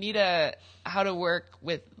millennials. We need how to work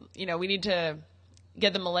with, we need to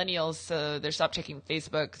get the millennials so they stop checking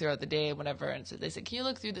Facebook throughout the day, whatever. And so they said, can you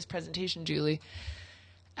look through this presentation, Julie,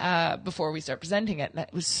 before we start presenting it? And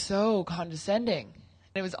it was so condescending.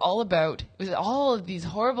 And it was all of these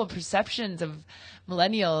horrible perceptions of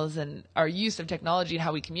millennials and our use of technology and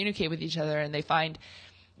how we communicate with each other. And they find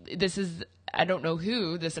this is, I don't know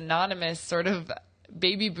who, this anonymous sort of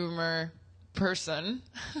baby boomer person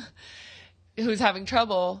who's having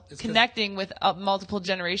trouble connecting with multiple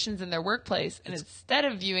generations in their workplace. And instead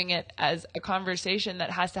of viewing it as a conversation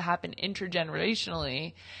that has to happen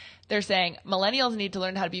intergenerationally, they're saying millennials need to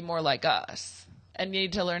learn how to be more like us and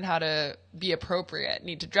need to learn how to be appropriate,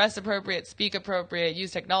 need to dress appropriate, speak appropriate,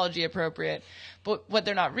 use technology appropriate. But what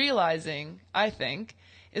they're not realizing, I think,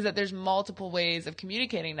 is that there's multiple ways of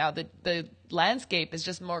communicating now. The landscape is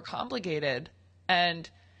just more complicated. And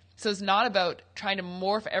so it's not about trying to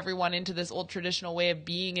morph everyone into this old traditional way of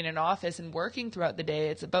being in an office and working throughout the day.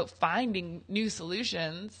 It's about finding new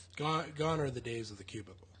solutions. Gone are the days of the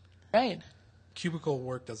cubicle. Right. Cubicle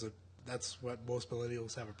work that's what most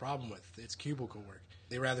millennials have a problem with. It's cubicle work.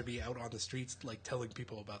 They rather be out on the streets, like, telling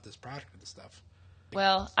people about this product and stuff.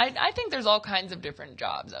 Well, I think there's all kinds of different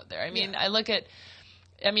jobs out there. I mean,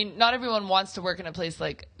 not everyone wants to work in a place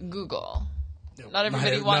like Google. Not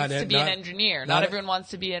everybody wants to be an engineer. Not everyone wants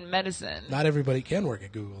to be in medicine. Not everybody can work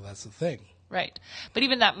at Google. That's the thing. Right. But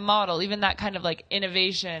even that model, even that kind of like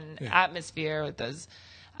innovation atmosphere with those,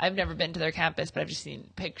 I've never been to their campus, but I've just seen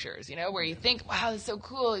pictures, where you think, wow, that's so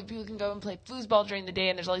cool. People can go and play foosball during the day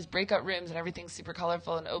and there's all these breakout rooms and everything's super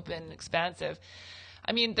colorful and open and expansive.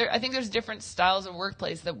 I mean, I think there's different styles of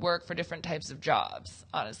workplace that work for different types of jobs,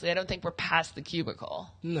 honestly. I don't think we're past the cubicle.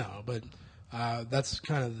 No, but that's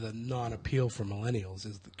kind of the non-appeal for millennials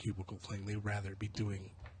is the cubicle thing. They'd rather be doing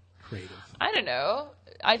creative. I don't know.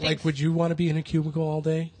 I think. Like, would you want to be in a cubicle all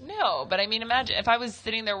day? No, but I mean, imagine if I was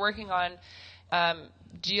sitting there working on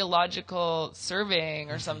geological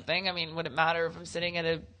surveying or something. I mean, would it matter if I'm sitting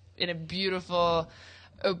in a beautiful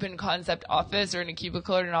open concept office or in a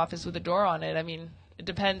cubicle or in an office with a door on it? I mean, it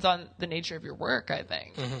depends on the nature of your work, I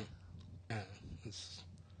think. Yeah,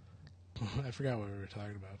 I forgot what we were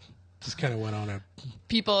talking about. Just kind of went on a...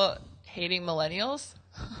 People hating millennials?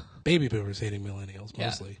 Baby boomers hating millennials,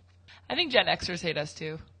 mostly. Yeah. I think Gen Xers hate us,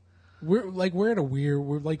 too. We're in a weird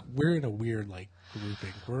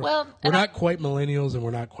grouping. We're not quite millennials and we're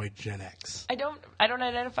not quite Gen X. I don't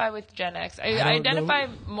identify with Gen X. I identify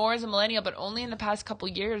more as a millennial, but only in the past couple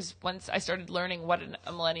of years once I started learning what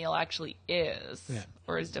a millennial actually is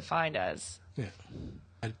or is defined as. Yeah.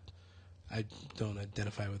 I don't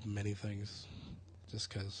identify with many things just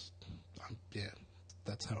because,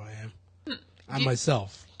 that's how I am. I'm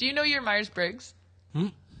myself. Do you know your Myers-Briggs?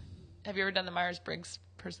 Have you ever done the Myers-Briggs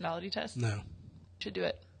personality test? No. Should do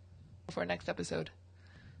it before next episode.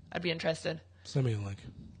 I'd be interested. Send me a link.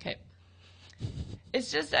 Okay.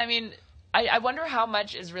 It's just, I mean, I wonder how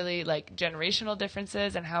much is really like generational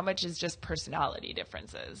differences and how much is just personality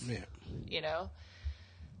differences. Yeah.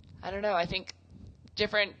 I don't know. I think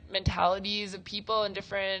different mentalities of people and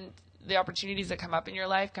different the opportunities that come up in your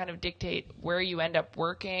life kind of dictate where you end up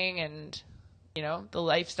working and, you know, the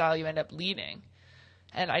lifestyle you end up leading.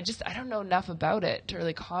 And I don't know enough about it to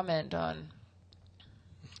really comment on,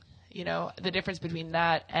 you know, the difference between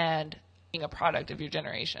that and being a product of your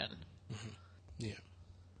generation. Mm-hmm. Yeah.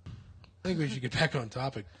 I think we should get back on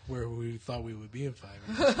topic where we thought we would be in 5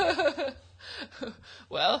 years.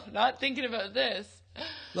 Well, not thinking about this.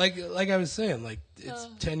 Like I was saying, like, it's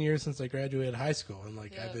 10 years since I graduated high school, and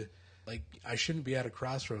like, Yeah. I shouldn't be at a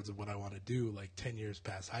crossroads of what I want to do like 10 years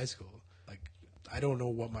past high school. Like, I don't know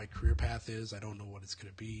what my career path is. I don't know what it's going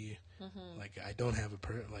to be. Mm-hmm. Like, I don't have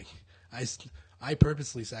I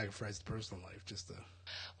purposely sacrificed personal life just to.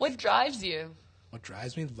 What drives you? What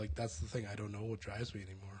drives me? Like, that's the thing. I don't know what drives me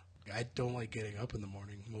anymore. I don't like getting up in the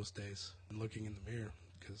morning most days and looking in the mirror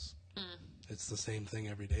because it's the same thing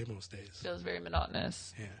every day most days. Feels very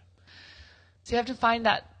monotonous. Yeah. So you have to find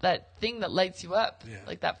that thing that lights you up,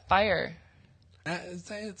 like that fire.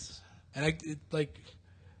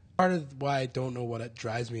 Part of why I don't know what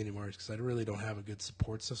drives me anymore is because I really don't have a good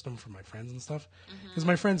support system for my friends and stuff. Because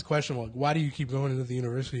my friends question, well, why do you keep going into the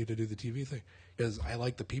university to do the TV thing? Because I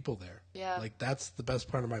like the people there. Yeah. Like, that's the best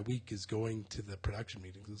part of my week is going to the production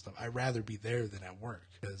meetings and stuff. I'd rather be there than at work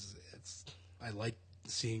because I like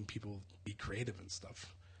seeing people be creative and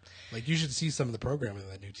stuff. Like, you should see some of the programming of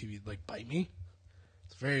that new TV, like Bite Me.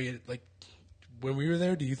 It's very, like, when we were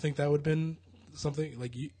there, do you think that would have been something,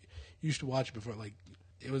 like, you should watch it before, like,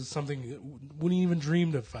 it was something that wouldn't even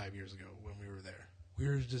dreamed of 5 years ago when we were there. We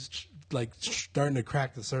were just, like, starting to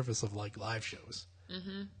crack the surface of, like, live shows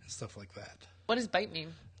and stuff like that. What does Bite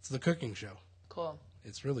mean? It's the cooking show. Cool.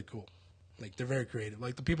 It's really cool. Like, they're very creative.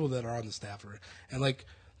 Like, the people that are on the staff are, and, like,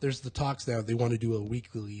 there's the talks now, they want to do a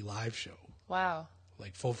weekly live show. Wow.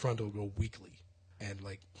 Like, Full Frontal will go weekly. And,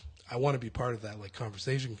 like, I want to be part of that, like,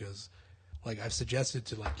 conversation because, like, I've suggested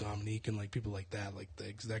to, like, Dominique and, like, people like that, like, the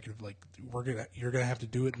executive, like, you're going to have to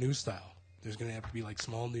do it news style. There's going to have to be, like,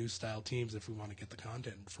 small news style teams if we want to get the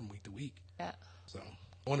content from week to week. Yeah. So,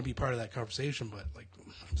 I want to be part of that conversation, but, like,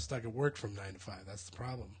 I'm stuck at work from 9 to 5. That's the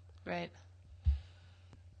problem. Right.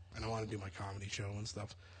 And I want to do my comedy show and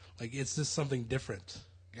stuff. Like, it's just something different.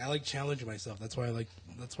 I like challenging myself. That's why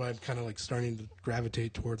I'm kind of, like, starting to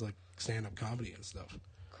gravitate towards, like, stand-up comedy and stuff.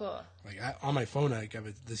 Cool. Like, on my phone, I have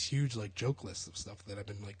this huge, like, joke list of stuff that I've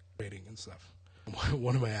been, like, creating and stuff.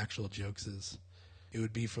 One of my actual jokes is, it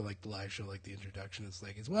would be for, like, the live show, like, the introduction. It's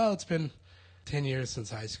like, it's been 10 years since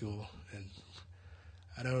high school, and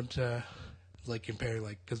I don't, like, compare,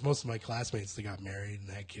 like, because most of my classmates, they got married and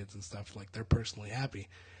had kids and stuff. Like, they're personally happy.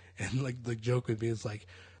 And, like, the joke would be, it's like,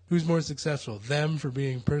 who's more successful, them for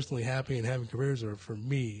being personally happy and having careers, or for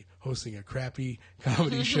me hosting a crappy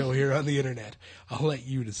comedy show here on the internet? I'll let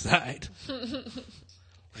you decide.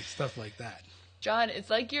 Like, stuff like that. John, it's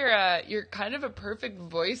like you're kind of a perfect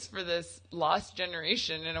voice for this lost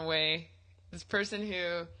generation in a way. This person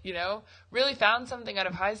who, you know, really found something out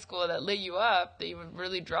of high school that lit you up, that you were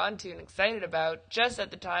really drawn to and excited about, just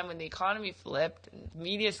at the time when the economy flipped and the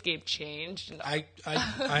mediascape changed. And I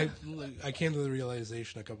came to the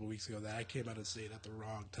realization a couple of weeks ago that I came out of state at the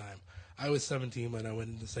wrong time. I was 17 when I went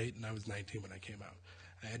into state, and I was 19 when I came out.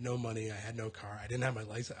 I had no money. I had no car. I didn't have my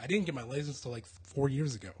license. I didn't get my license till like 4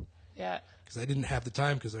 years ago. Yeah. Because I didn't have the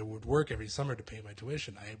time because I would work every summer to pay my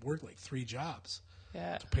tuition. I had worked like 3 jobs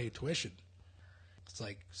to pay tuition. It's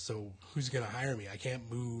like, so who's going to hire me? I can't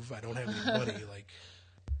move. I don't have any money.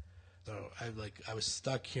 So I was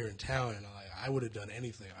stuck here in town, and I would have done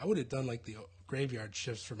anything. I would have done like the graveyard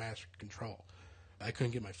shifts for Master Control. I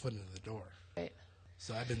couldn't get my foot into the door. Right.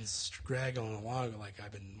 So I've been straggling along. Like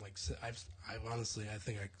I've honestly, I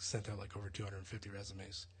think I sent out like over 250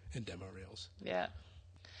 resumes and demo reels. Yeah.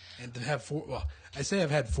 And to have 4, well, I say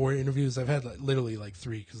I've had 4 interviews. I've had literally like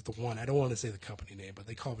 3 because the one, I don't want to say the company name, but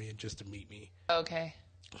they called me in just to meet me. Okay.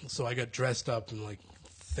 So I got dressed up and like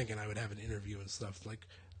thinking I would have an interview and stuff. Like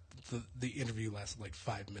the interview lasted like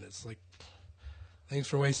 5 minutes. Like, thanks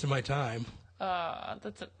for wasting my time.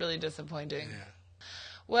 That's really disappointing. Yeah.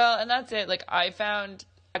 Well, and that's it. Like, I found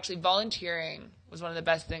actually volunteering was one of the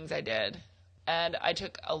best things I did. And I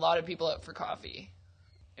took a lot of people out for coffee,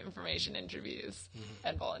 information interviews,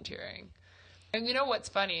 and volunteering. And you know what's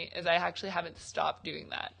funny is I actually haven't stopped doing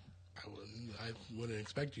that. I wouldn't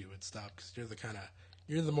expect you would stop because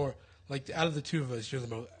you're the more, like, out of the two of us, you're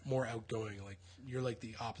the more outgoing. Like, you're like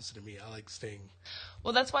the opposite of me. I like staying.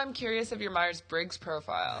 Well, that's why I'm curious of your Myers-Briggs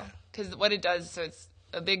profile. Because what it does, so it's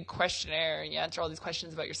a big questionnaire, and you answer all these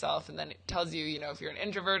questions about yourself, and then it tells you, you know, if you're an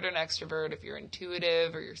introvert or an extrovert, if you're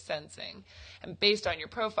intuitive or you're sensing. And based on your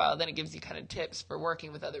profile, then it gives you kind of tips for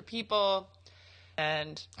working with other people,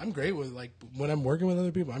 And I'm great with, like, when I'm working with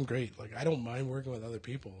other people, I'm great. Like, I don't mind working with other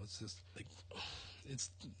people. It's just, like, it's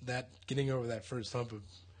that getting over that first hump of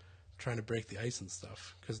trying to break the ice and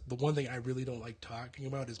stuff. Because the one thing I really don't like talking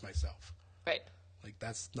about is myself. right. Like,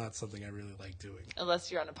 that's not something I really like doing.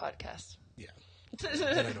 Unless you're on a podcast. Yeah.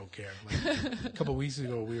 Then I don't care. Like, a couple of weeks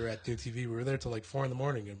ago, we were at New TV. We were there till like 4 a.m,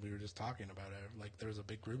 and we were just talking about it. Like, there was a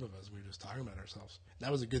big group of us. We were just talking about ourselves.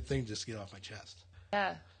 That was a good thing just to get off my chest.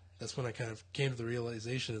 Yeah. That's when I kind of came to the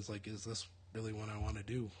realization, it's like, is this really what I want to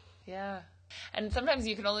do? Yeah. And sometimes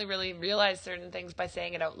you can only really realize certain things by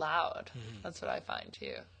saying it out loud. Mm-hmm. That's what I find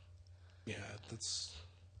too. Yeah, that's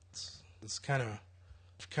kind of,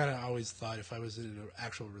 I've kind of always thought if I was in an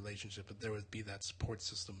actual relationship, that there would be that support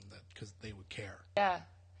system, that because they would care. Yeah.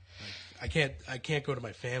 Like, I can't go to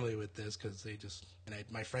my family with this because they just, and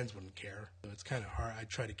my friends wouldn't care. So it's kind of hard. I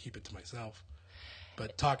try to keep it to myself.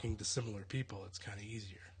 But talking to similar people, it's kind of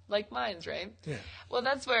easier. Like minds, right? Yeah. Well,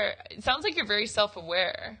 that's where it sounds like you're very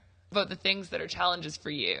self-aware about the things that are challenges for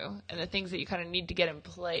you and the things that you kind of need to get in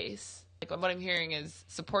place. Like, what I'm hearing is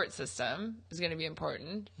support system is going to be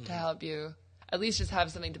important to help you at least just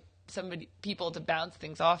have people to bounce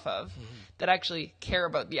things off of that actually care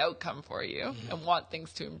about the outcome for you and want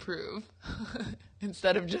things to improve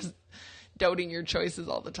instead of just doubting your choices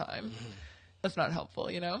all the time. That's not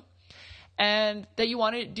helpful, you know? And that you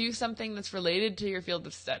want to do something that's related to your field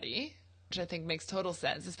of study, which I think makes total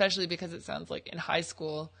sense, especially because it sounds like in high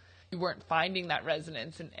school you weren't finding that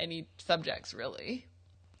resonance in any subjects, really.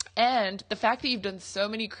 And the fact that you've done so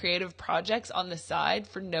many creative projects on the side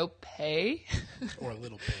for no pay. Or a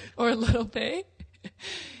little pay. Or a little pay.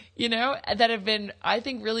 You know, that have been, I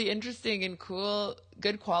think, really interesting and cool,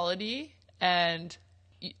 good quality, and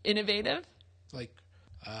innovative. Like,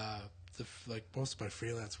 most of my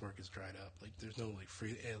freelance work is dried up. Like, there's no like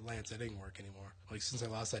freelance editing work anymore. Like, since I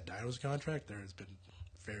lost that Dinos contract, there has been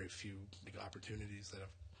very few big opportunities that have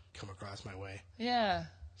come across my way. Yeah.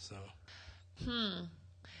 So.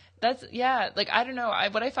 That's, yeah, like, I don't know.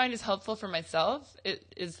 What I find is helpful for myself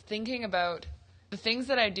is thinking about the things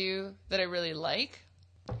that I do that I really like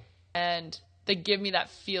and that give me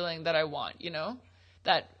that feeling that I want, you know?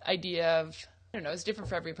 That idea of, I don't know, it's different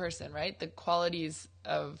for every person, right? The qualities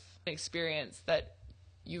of an experience that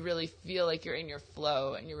you really feel like you're in your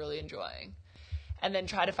flow and you're really enjoying. And then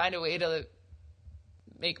try to find a way to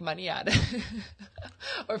make money at it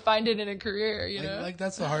or find it in a career, you know? Like,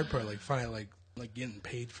 that's the hard part, like, finding, like getting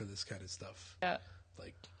paid for this kind of stuff. Yeah.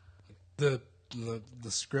 Like, the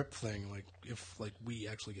script thing, like, if, like, we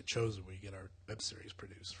actually get chosen, we get our web series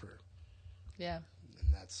produced for. Yeah.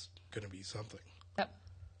 And that's going to be something. Yep.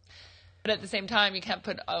 But at the same time, you can't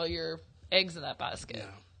put all your eggs in that basket. No.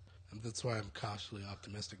 And that's why I'm cautiously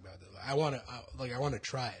optimistic about it. I want to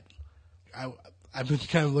try it. I've been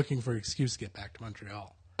kind of looking for an excuse to get back to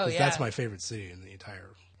Montreal. Oh, yeah. That's my favorite city in the entire,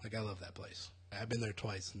 like, I love that place. I've been there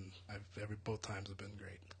twice, and both times have been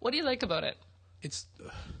great. What do you like about it? It's,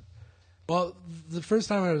 well, the first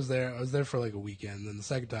time I was there for like a weekend. And the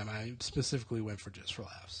second time, I specifically went for Just for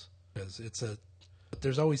Laughs because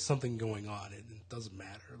there's always something going on, and it doesn't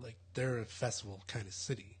matter. Like, they're a festival kind of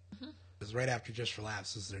city. Because right after Just for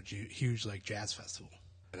Laughs is their huge like jazz festival,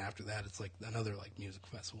 and after that it's like another like music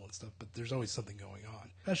festival and stuff. But there's always something going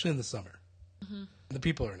on, especially in the summer. The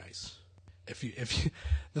people are nice. If you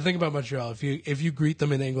the thing about Montreal, if you greet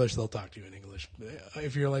them in English, they'll talk to you in English.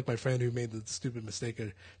 If you're like my friend who made the stupid mistake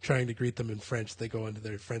of trying to greet them in French, they go into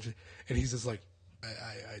their French, and he's just like,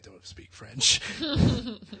 I don't speak French.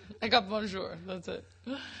 I got bonjour. That's it.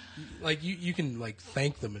 Like, you can like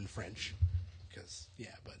thank them in French, because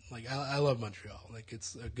but like I love Montreal. Like,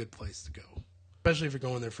 it's a good place to go, especially if you're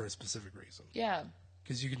going there for a specific reason. Yeah.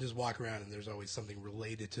 Because you can just walk around and there's always something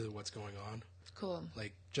related to what's going on. Cool.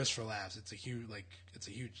 Like, Just for Laughs, it's a huge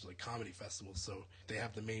like comedy festival. So they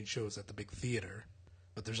have the main shows at the big theater,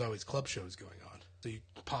 but there's always club shows going on. So you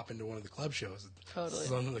pop into one of the club shows. Totally.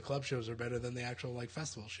 Some of the club shows are better than the actual like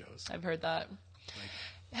festival shows. I've heard that.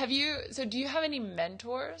 Like, do you have any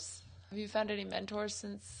mentors? Have you found any mentors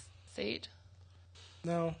since SAIT?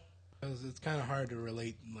 No. It's kind of hard to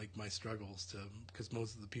relate like my struggles to, because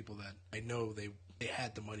most of the people that I know, they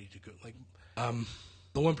had the money to go. Like,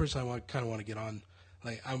 the one person I kind of want to get on,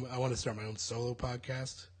 like, I want to start my own solo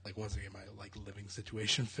podcast. Like, once I get my like living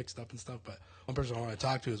situation fixed up and stuff. But one person I want to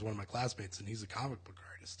talk to is one of my classmates, and he's a comic book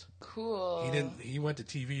artist. Cool. He went to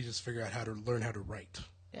TV just to figure out how to learn how to write.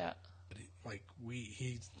 Yeah. But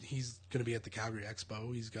he's gonna be at the Calgary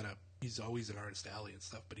Expo. He's always in Artist Alley and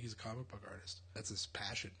stuff. But he's a comic book artist. That's his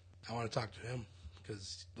passion. I want to talk to him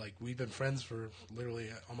because like we've been friends for literally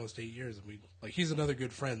almost 8 years, and he's another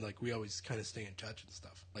good friend. Like we always kind of stay in touch and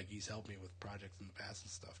stuff. Like he's helped me with projects in the past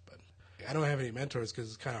and stuff, but I don't have any mentors because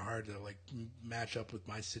it's kind of hard to like match up with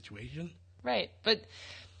my situation. Right, but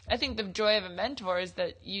I think the joy of a mentor is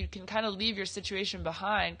that you can kind of leave your situation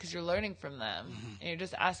behind because you're learning from them, and you're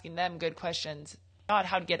just asking them good questions. Not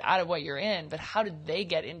how to get out of what you're in, but how did they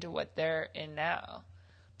get into what they're in now?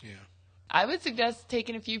 Yeah. I would suggest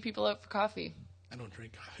taking a few people out for coffee. I don't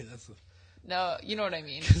drink coffee. No, you know what I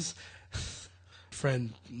mean.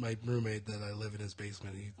 Friend, my roommate that I live in his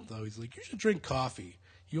basement, he's always like, you should drink coffee.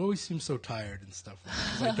 You always seem so tired and stuff.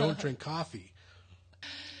 Because I don't drink coffee.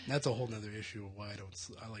 That's a whole nother issue of why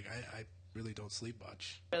I really don't sleep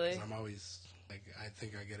much. Really? 'Cause I'm always, like, I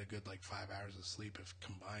think I get a good, 5 hours of sleep if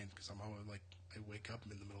combined, because I'm always, I wake up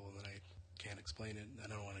in the middle of the night, can't explain it. I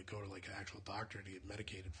don't want to go to, an actual doctor to get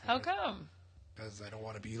medicated for it. How come? Because I don't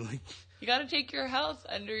want to be, You got to take your health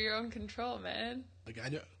under your own control, man. I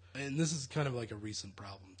know, and this is kind of, a recent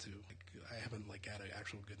problem, too. I haven't, had an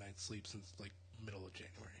actual good night's sleep since, middle of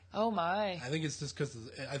January. Oh, my. I think it's just because,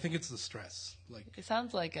 I think it's the stress. It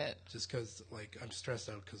sounds like it. Just because, I'm stressed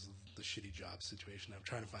out because of the shitty job situation. I'm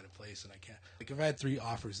trying to find a place, and I can't. If I had 3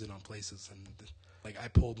 offers in on places, and, I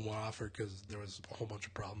pulled one offer because there was a whole bunch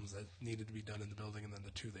of problems that needed to be done in the building, and then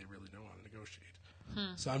the 2 they really don't want to negotiate.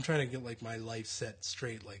 So I'm trying to get, my life set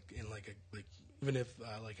straight, in, even if,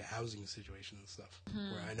 a housing situation and stuff,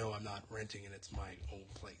 where I know I'm not renting and it's my own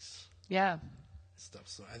place. Yeah. Stuff.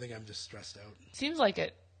 So I think I'm just stressed out. Seems like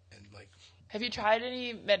it. And, Have you tried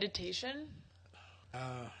any meditation?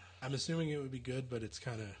 I'm assuming it would be good, but it's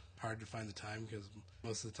kind of hard to find the time because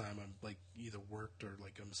most of the time I'm either worked or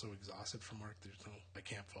I'm so exhausted from work. I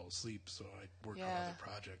can't fall asleep, so I work on other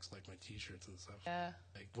projects like my t-shirts and stuff. Yeah.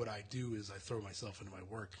 What I do is I throw myself into my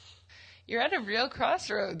work. You're at a real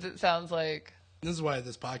crossroads, it sounds like. This is why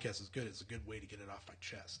this podcast is good. It's a good way to get it off my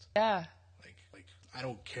chest. Yeah. I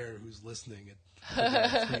don't care who's listening.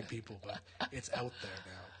 It's 3 people, but it's out there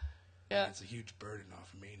now. Yeah. And it's a huge burden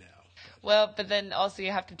off of me now. But then also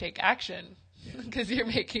you have to take action because you're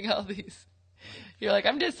making all these. You're like,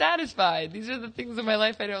 I'm dissatisfied. These are the things in my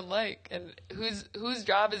life I don't like. And whose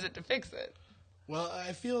job is it to fix it? Well,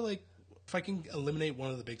 I feel like if I can eliminate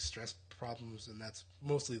one of the big stress problems, and that's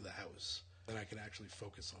mostly the house, then I can actually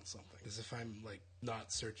focus on something. Because if I'm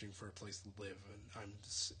not searching for a place to live and I'm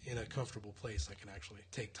just in a comfortable place, I can actually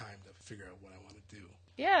take time to figure out what I want to do.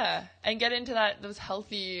 Yeah, and get into those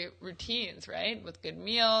healthy routines, right? With good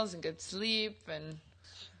meals and good sleep and.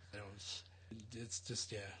 It's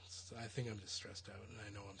just I think I'm just stressed out, and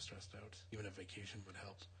I know I'm stressed out. Even a vacation would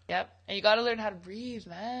help. Yep, and you got to learn how to breathe,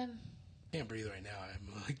 man. I can't breathe right now.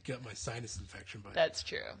 I'm got my sinus infection, but that's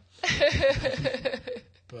true.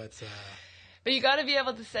 But you got to be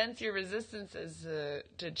able to sense your resistances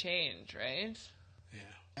to change, right?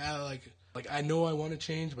 Yeah. I know I want to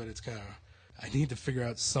change, but it's kind of I need to figure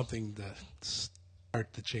out something to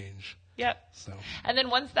start the change. Yep. So. And then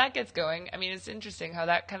once that gets going, I mean, it's interesting how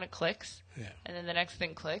that kind of clicks. Yeah. And then the next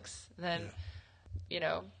thing clicks. And then,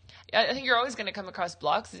 I think you're always going to come across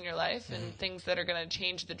blocks in your life and things that are going to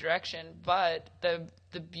change the direction. But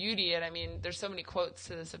the beauty, and I mean, there's so many quotes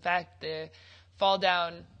to this effect. The fall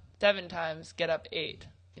down 7 times, get up 8.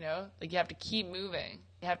 You have to keep moving.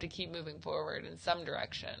 You have to keep moving forward in some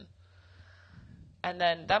direction. And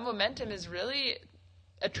then that momentum is really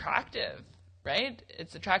attractive. Right?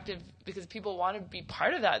 It's attractive because people want to be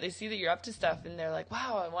part of that. They see that you're up to stuff and they're like,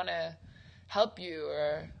 wow, I want to help you,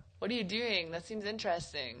 or what are you doing? That seems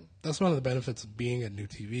interesting. That's one of the benefits of being at New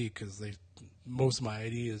TV because most of my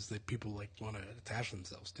ideas that people want to attach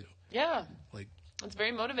themselves to. Yeah. It's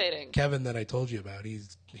very motivating. Kevin that I told you about,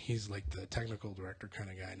 he's the technical director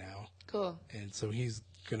kind of guy now. Cool. And so he's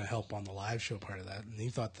going to help on the live show part of that. And he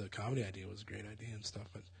thought the comedy idea was a great idea and stuff.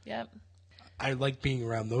 But yep. I like being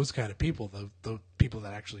around those kind of people, the people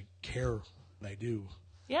that actually care what I do.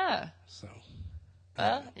 Yeah. So.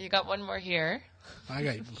 Well, you got one more here.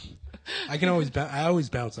 I always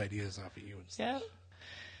bounce ideas off of you and stuff. Yeah.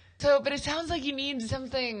 So, but it sounds like you need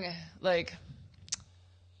something to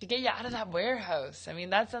get you out of that warehouse. I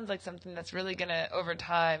mean, that sounds like something that's really going to, over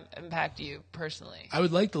time, impact you personally. I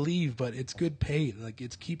would like to leave, but it's good pay.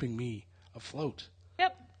 It's keeping me afloat.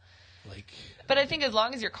 Yep. But I think as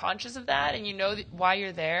long as you're conscious of that and you know why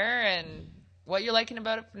you're there and what you're liking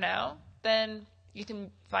about it for now, then you can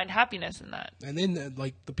find happiness in that. And then,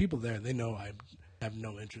 the people there, they know I have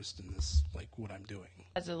no interest in this, what I'm doing.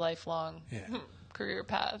 As a lifelong career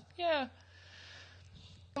path. Yeah.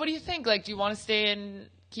 What do you think? Like, do you want to stay and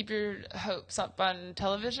keep your hopes up on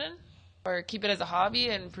television, or keep it as a hobby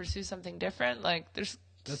and pursue something different? Like, there's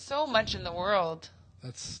so much in the world.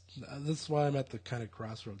 That's why I'm at the kind of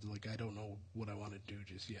crossroads. Like, I don't know what I want to do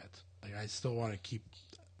just yet. Like, I still want to keep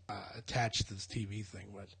attached to this TV thing,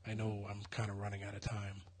 but I know I'm kind of running out of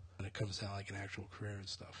time when it comes to like an actual career and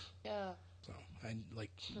stuff. Yeah. So I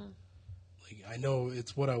I know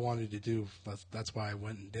it's what I wanted to do. That's why I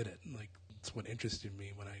went and did it. Like, it's what interested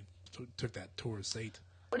me when I took that tour of Sate.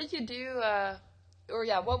 What did you do?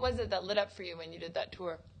 What was it that lit up for you when you did that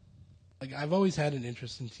tour? Like, I've always had an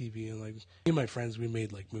interest in TV, and like me and my friends, we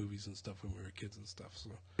made like movies and stuff when we were kids and stuff.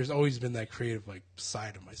 So there's always been that creative like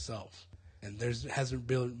side of myself, and hasn't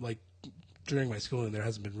been like during my schooling there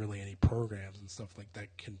hasn't been really any programs and stuff like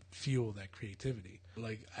that can fuel that creativity.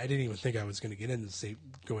 Like, I didn't even think I was going to get into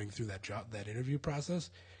going through that interview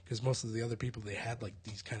process, because most of the other people, they had like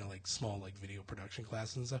these kind of like small like video production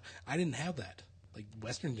classes and stuff. I didn't have that. Like,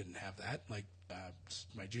 Western didn't have that. Like,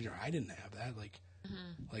 my junior high didn't have that. Like.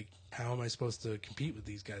 Like, how am I supposed to compete with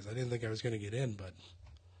these guys? I didn't think I was going to get in, but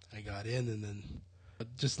I got in, and then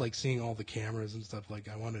just like seeing all the cameras and stuff, like,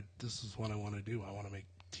 this is what I want to do. I want to make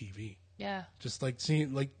TV. Yeah. Just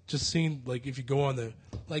seeing if you go on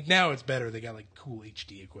like, now it's better. They got like cool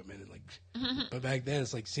HD equipment and like, but back then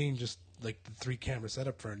it's like seeing just like the 3-camera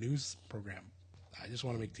setup for a news program. I just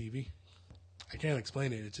want to make TV. I can't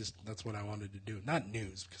explain it. It's just, that's what I wanted to do. Not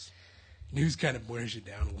news, because news kind of wears you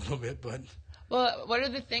down a little bit, but. Well, what are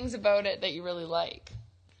the things about it that you really like?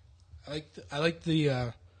 I like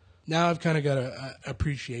the now I've kind of got a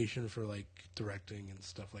appreciation for like directing and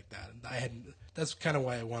stuff like that. That's kind of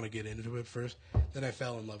why I want to get into it first. Then I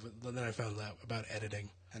fell in love with. Then I found out about editing,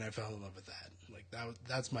 and I fell in love with that. Like,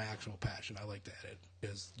 that's my actual passion. I like to edit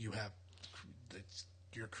because you have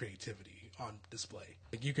your creativity on display.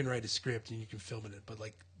 Like, you can write a script and you can film in it, but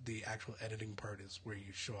like the actual editing part is where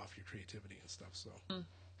you show off your creativity and stuff. So.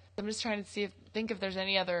 I'm just trying to think if there's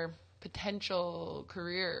any other potential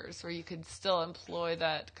careers where you could still employ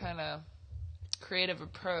that kind of creative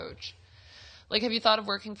approach. Like, have you thought of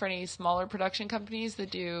working for any smaller production companies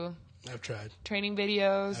that do? I've tried training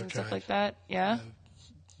videos and stuff like that. Yeah.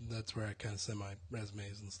 That's where I kind of send my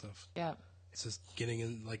resumes and stuff. Yeah. It's just getting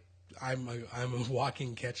in. Like, I'm a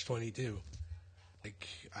walking catch-22. Like,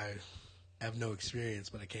 I have no experience,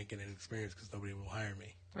 but I can't get any experience because nobody will hire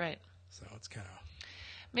me. Right. So it's kind of.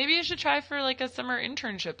 Maybe you should try for like a summer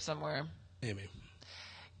internship somewhere. Maybe.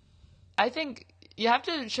 I think you have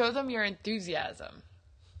to show them your enthusiasm,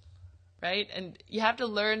 right? And you have to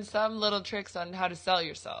learn some little tricks on how to sell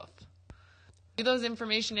yourself. Do those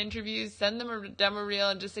information interviews, send them a demo reel,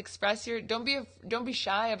 and just express don't be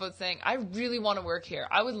shy about saying, I really want to work here.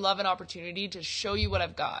 I would love an opportunity to show you what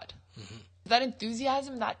I've got. Mm-hmm. That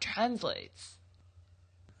enthusiasm, that translates.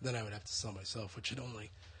 Then I would have to sell myself, which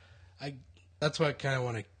that's why I kind of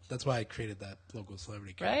want to. That's why I created that local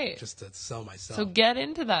celebrity character, right? Just to sell myself. So get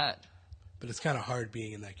into that. But it's kind of hard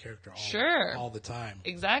being in that character all the time.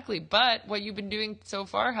 Exactly. But what you've been doing so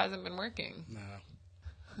far hasn't been working. No.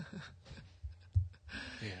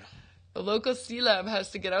 Yeah. The local C-Lab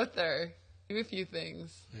has to get out there, do a few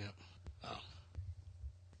things. Yeah.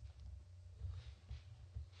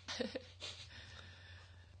 Oh.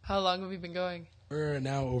 How long have we been going? We're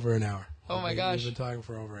now over an hour. Oh my gosh. We've been talking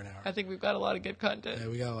for over an hour. I think we've got a lot of good content. Yeah,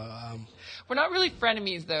 we got a lot. We're not really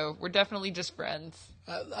frenemies, though. We're definitely just friends.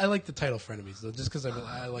 I like the title Frenemies, though, just because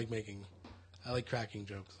I like cracking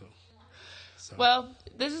jokes. So. Well,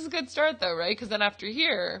 this is a good start, though, right? Because then after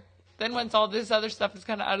here, once all this other stuff is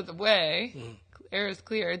kind of out of the way, air is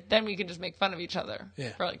cleared, then we can just make fun of each other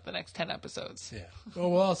for like the next 10 episodes. Yeah.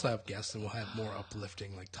 Well, we'll also have guests, and we'll have more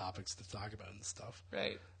uplifting like topics to talk about and stuff.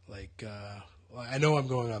 Right. Like, I know I'm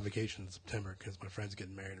going on vacation in September because my friend's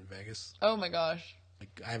getting married in Vegas. Oh my gosh.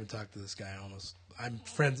 Like, I haven't talked to this guy almost.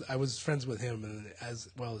 I was friends with him and as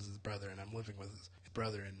well as his brother, and I'm living with his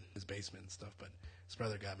brother in his basement and stuff. But his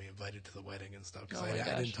brother got me invited to the wedding and stuff because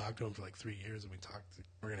I didn't talk to him for like 3 years, and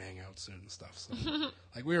we're gonna hang out soon and stuff. So,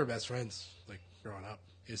 like, we were best friends like growing up.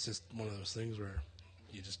 It's just one of those things where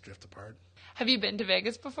you just drift apart. Have you been to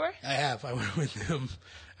Vegas before? I have. I went with him.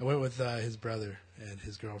 I went with his brother and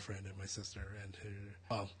his girlfriend and my sister and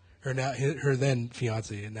her then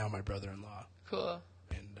fiance and now my brother-in-law. Cool.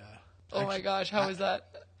 And oh my gosh, how was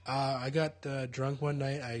that? I got drunk one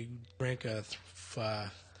night. I drank a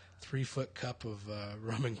 3-foot cup of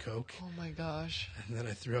rum and coke. Oh my gosh. And then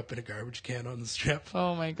I threw up in a garbage can on the strip.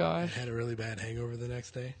 Oh my gosh. I had a really bad hangover the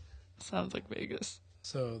next day. Sounds like Vegas.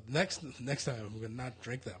 So next time I'm going to not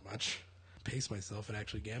drink that much, pace myself and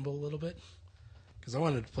actually gamble a little bit. Because I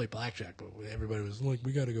wanted to play blackjack, but everybody was like,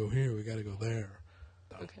 we got to go here, we got to go there.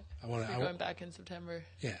 So okay. You're going back in September.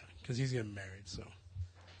 Yeah, because he's getting married, so.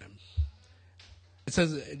 It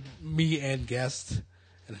says me and guest,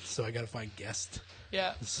 and so I got to find guests.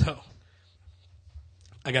 Yeah. So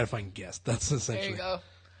I got to find guests. That's essentially. There you go.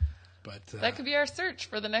 But That could be our search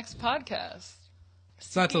for the next podcast.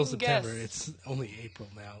 it's not till Seeking September. guests. It's only April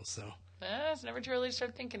now, so. It's never too early to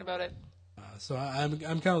start thinking about it. So I'm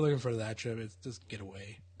kind of looking for that trip. It's just get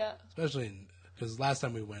away, Yeah. especially because last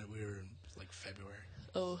time we went, we were in like February.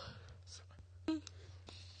 Oh.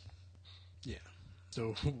 Yeah.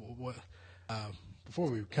 So what? Before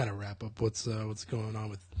we kind of wrap up, what's going on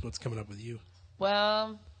with what's coming up with you?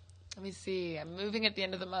 Well, let me see. I'm moving at the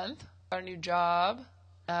end of the month. Our new job.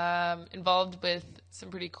 Involved with some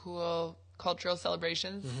pretty cool cultural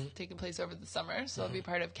celebrations taking place over the summer. So I'll be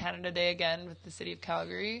part of Canada Day again with the city of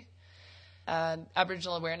Calgary.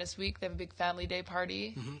 Aboriginal Awareness Week. They have a big family day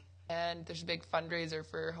party. And there's a big fundraiser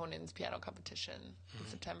for Honin's piano competition in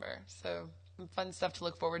September. So some fun stuff to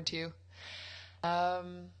look forward to.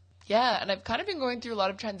 Yeah, and I've kind of been going through a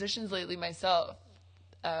lot of transitions lately myself.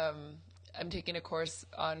 I'm taking a course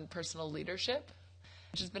on personal leadership,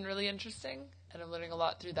 which has been really interesting. And I'm learning a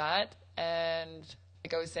lot through that. And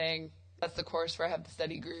like I was saying, that's the course where I have the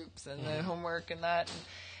study groups and the homework and that. And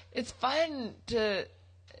it's fun to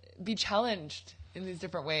be challenged in these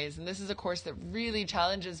different ways. And this is a course that really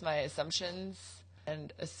challenges my assumptions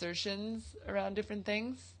and assertions around different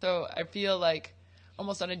things. So I feel like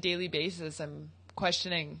almost on a daily basis, I'm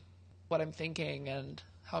questioning what I'm thinking and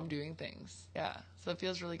how I'm doing things. Yeah. So it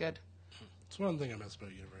feels really good. It's one thing I miss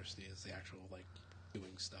about university is the actual like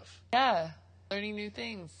doing stuff. Yeah. Learning new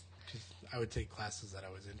things. Because I would take classes that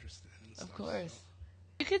I was interested in. And Of stuff, course. so.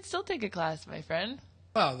 You could still take a class, my friend.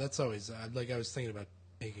 Well, that's always like I was thinking about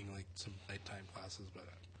taking like some nighttime classes, but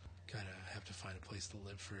I kind of have to find a place to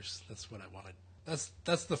live first. That's what I wanted.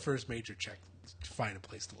 That's the first major check, to find a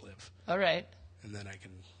place to live, All right. and then I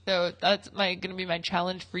can. So that's going to be my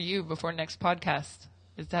challenge for you before next podcast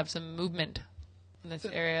is to have some movement in this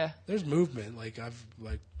area. There's movement. Like I've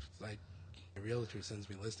like my realtor sends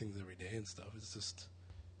me listings every day and stuff. It's just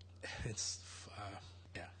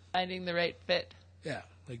yeah. Finding the right fit. Yeah,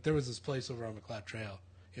 like there was this place over on McLeod Trail.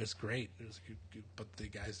 It was great. It was good, but the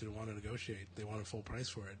guys didn't want to negotiate. They wanted full price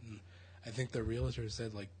for it, and I think the realtor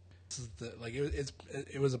said like, this is like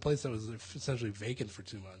it was a place that was essentially vacant for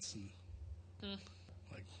 2 months, and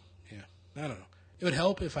like I don't know. It would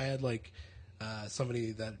help if I had like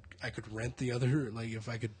somebody that I could rent the other, like if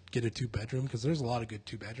I could get a 2-bedroom, because there's a lot of good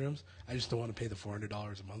 2-bedrooms. I just don't want to pay the $400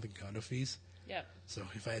 a month in condo fees. Yeah. So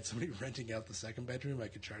if I had somebody renting out the 2nd bedroom, I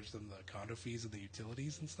could charge them the condo fees and the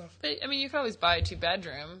utilities and stuff. But I mean, you could always buy a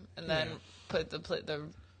 2-bedroom and then put put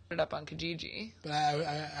it up on Kijiji. But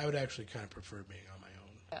I would actually kind of prefer being on my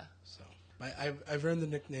own. Yeah. So I've earned the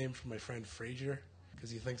nickname from my friend Frazier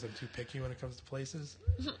because he thinks I'm too picky when it comes to places.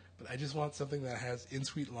 But I just want something that has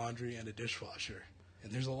in-suite laundry and a dishwasher,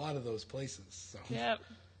 and there's a lot of those places. So Yep.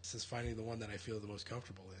 it's just finding the one that I feel the most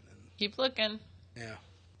comfortable in. And Keep looking. yeah.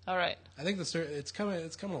 All right. I think it's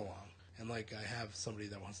coming along, and like I have somebody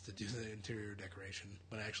that wants to do the interior decoration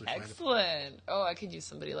when I actually find Excellent. Oh, I could use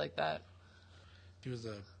somebody like that. She was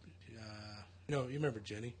you remember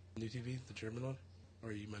Jenny, New TV, the German one,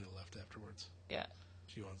 or you might have left afterwards. Yeah.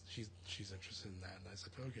 She's interested in that, and I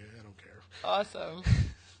said, okay, I don't care. Awesome.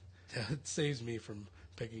 It saves me from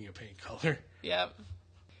picking a paint color. Yep.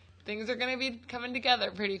 Things are going to be coming together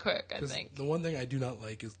pretty quick, I think. The one thing I do not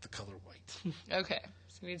like is the color white. Okay.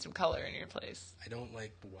 So you need some color in your place. I don't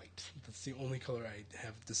like white. That's the only color I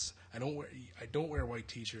have. I don't wear white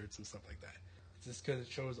T-shirts and stuff like that. It's just because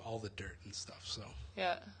it shows all the dirt and stuff. So.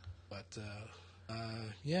 Yeah. But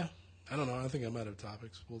yeah, I don't know. I think I'm out of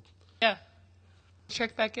topics. Yeah.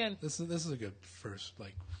 Check back in. This is a good first.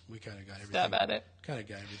 Like we kind of got everything. Stab at it. Kind of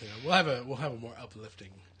got everything. We'll have a more uplifting.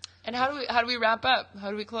 And how do we wrap up?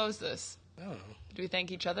 How do we close this? I don't know. Do we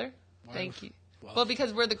thank each other? Thank you. Well, Well,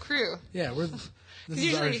 because we're the crew. Yeah, this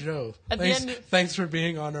is our show. At the end, Thanks for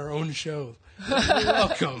being on our own show. You're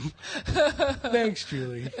welcome. Thanks,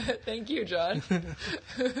 Julie. thank you, John.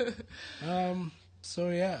 So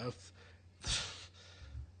yeah,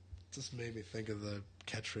 just made me think of the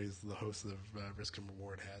catchphrase the host of Risk and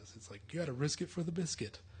Reward has. It's like, you got to risk it for the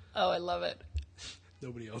biscuit. Oh, I love it.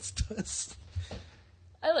 Nobody else does.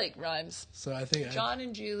 I like rhymes. So I think John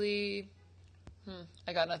and Julie.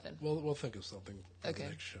 I got nothing. We'll think of something for the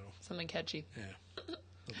next show. Something catchy. Yeah, something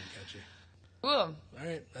catchy. Cool. All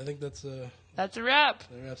right, I think that's a wrap.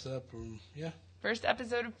 That wraps it up. Yeah. First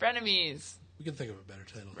episode of Frenemies. We can think of a better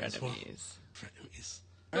title. Frenemies. Frenemies.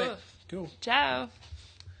 All right, cool. Ciao.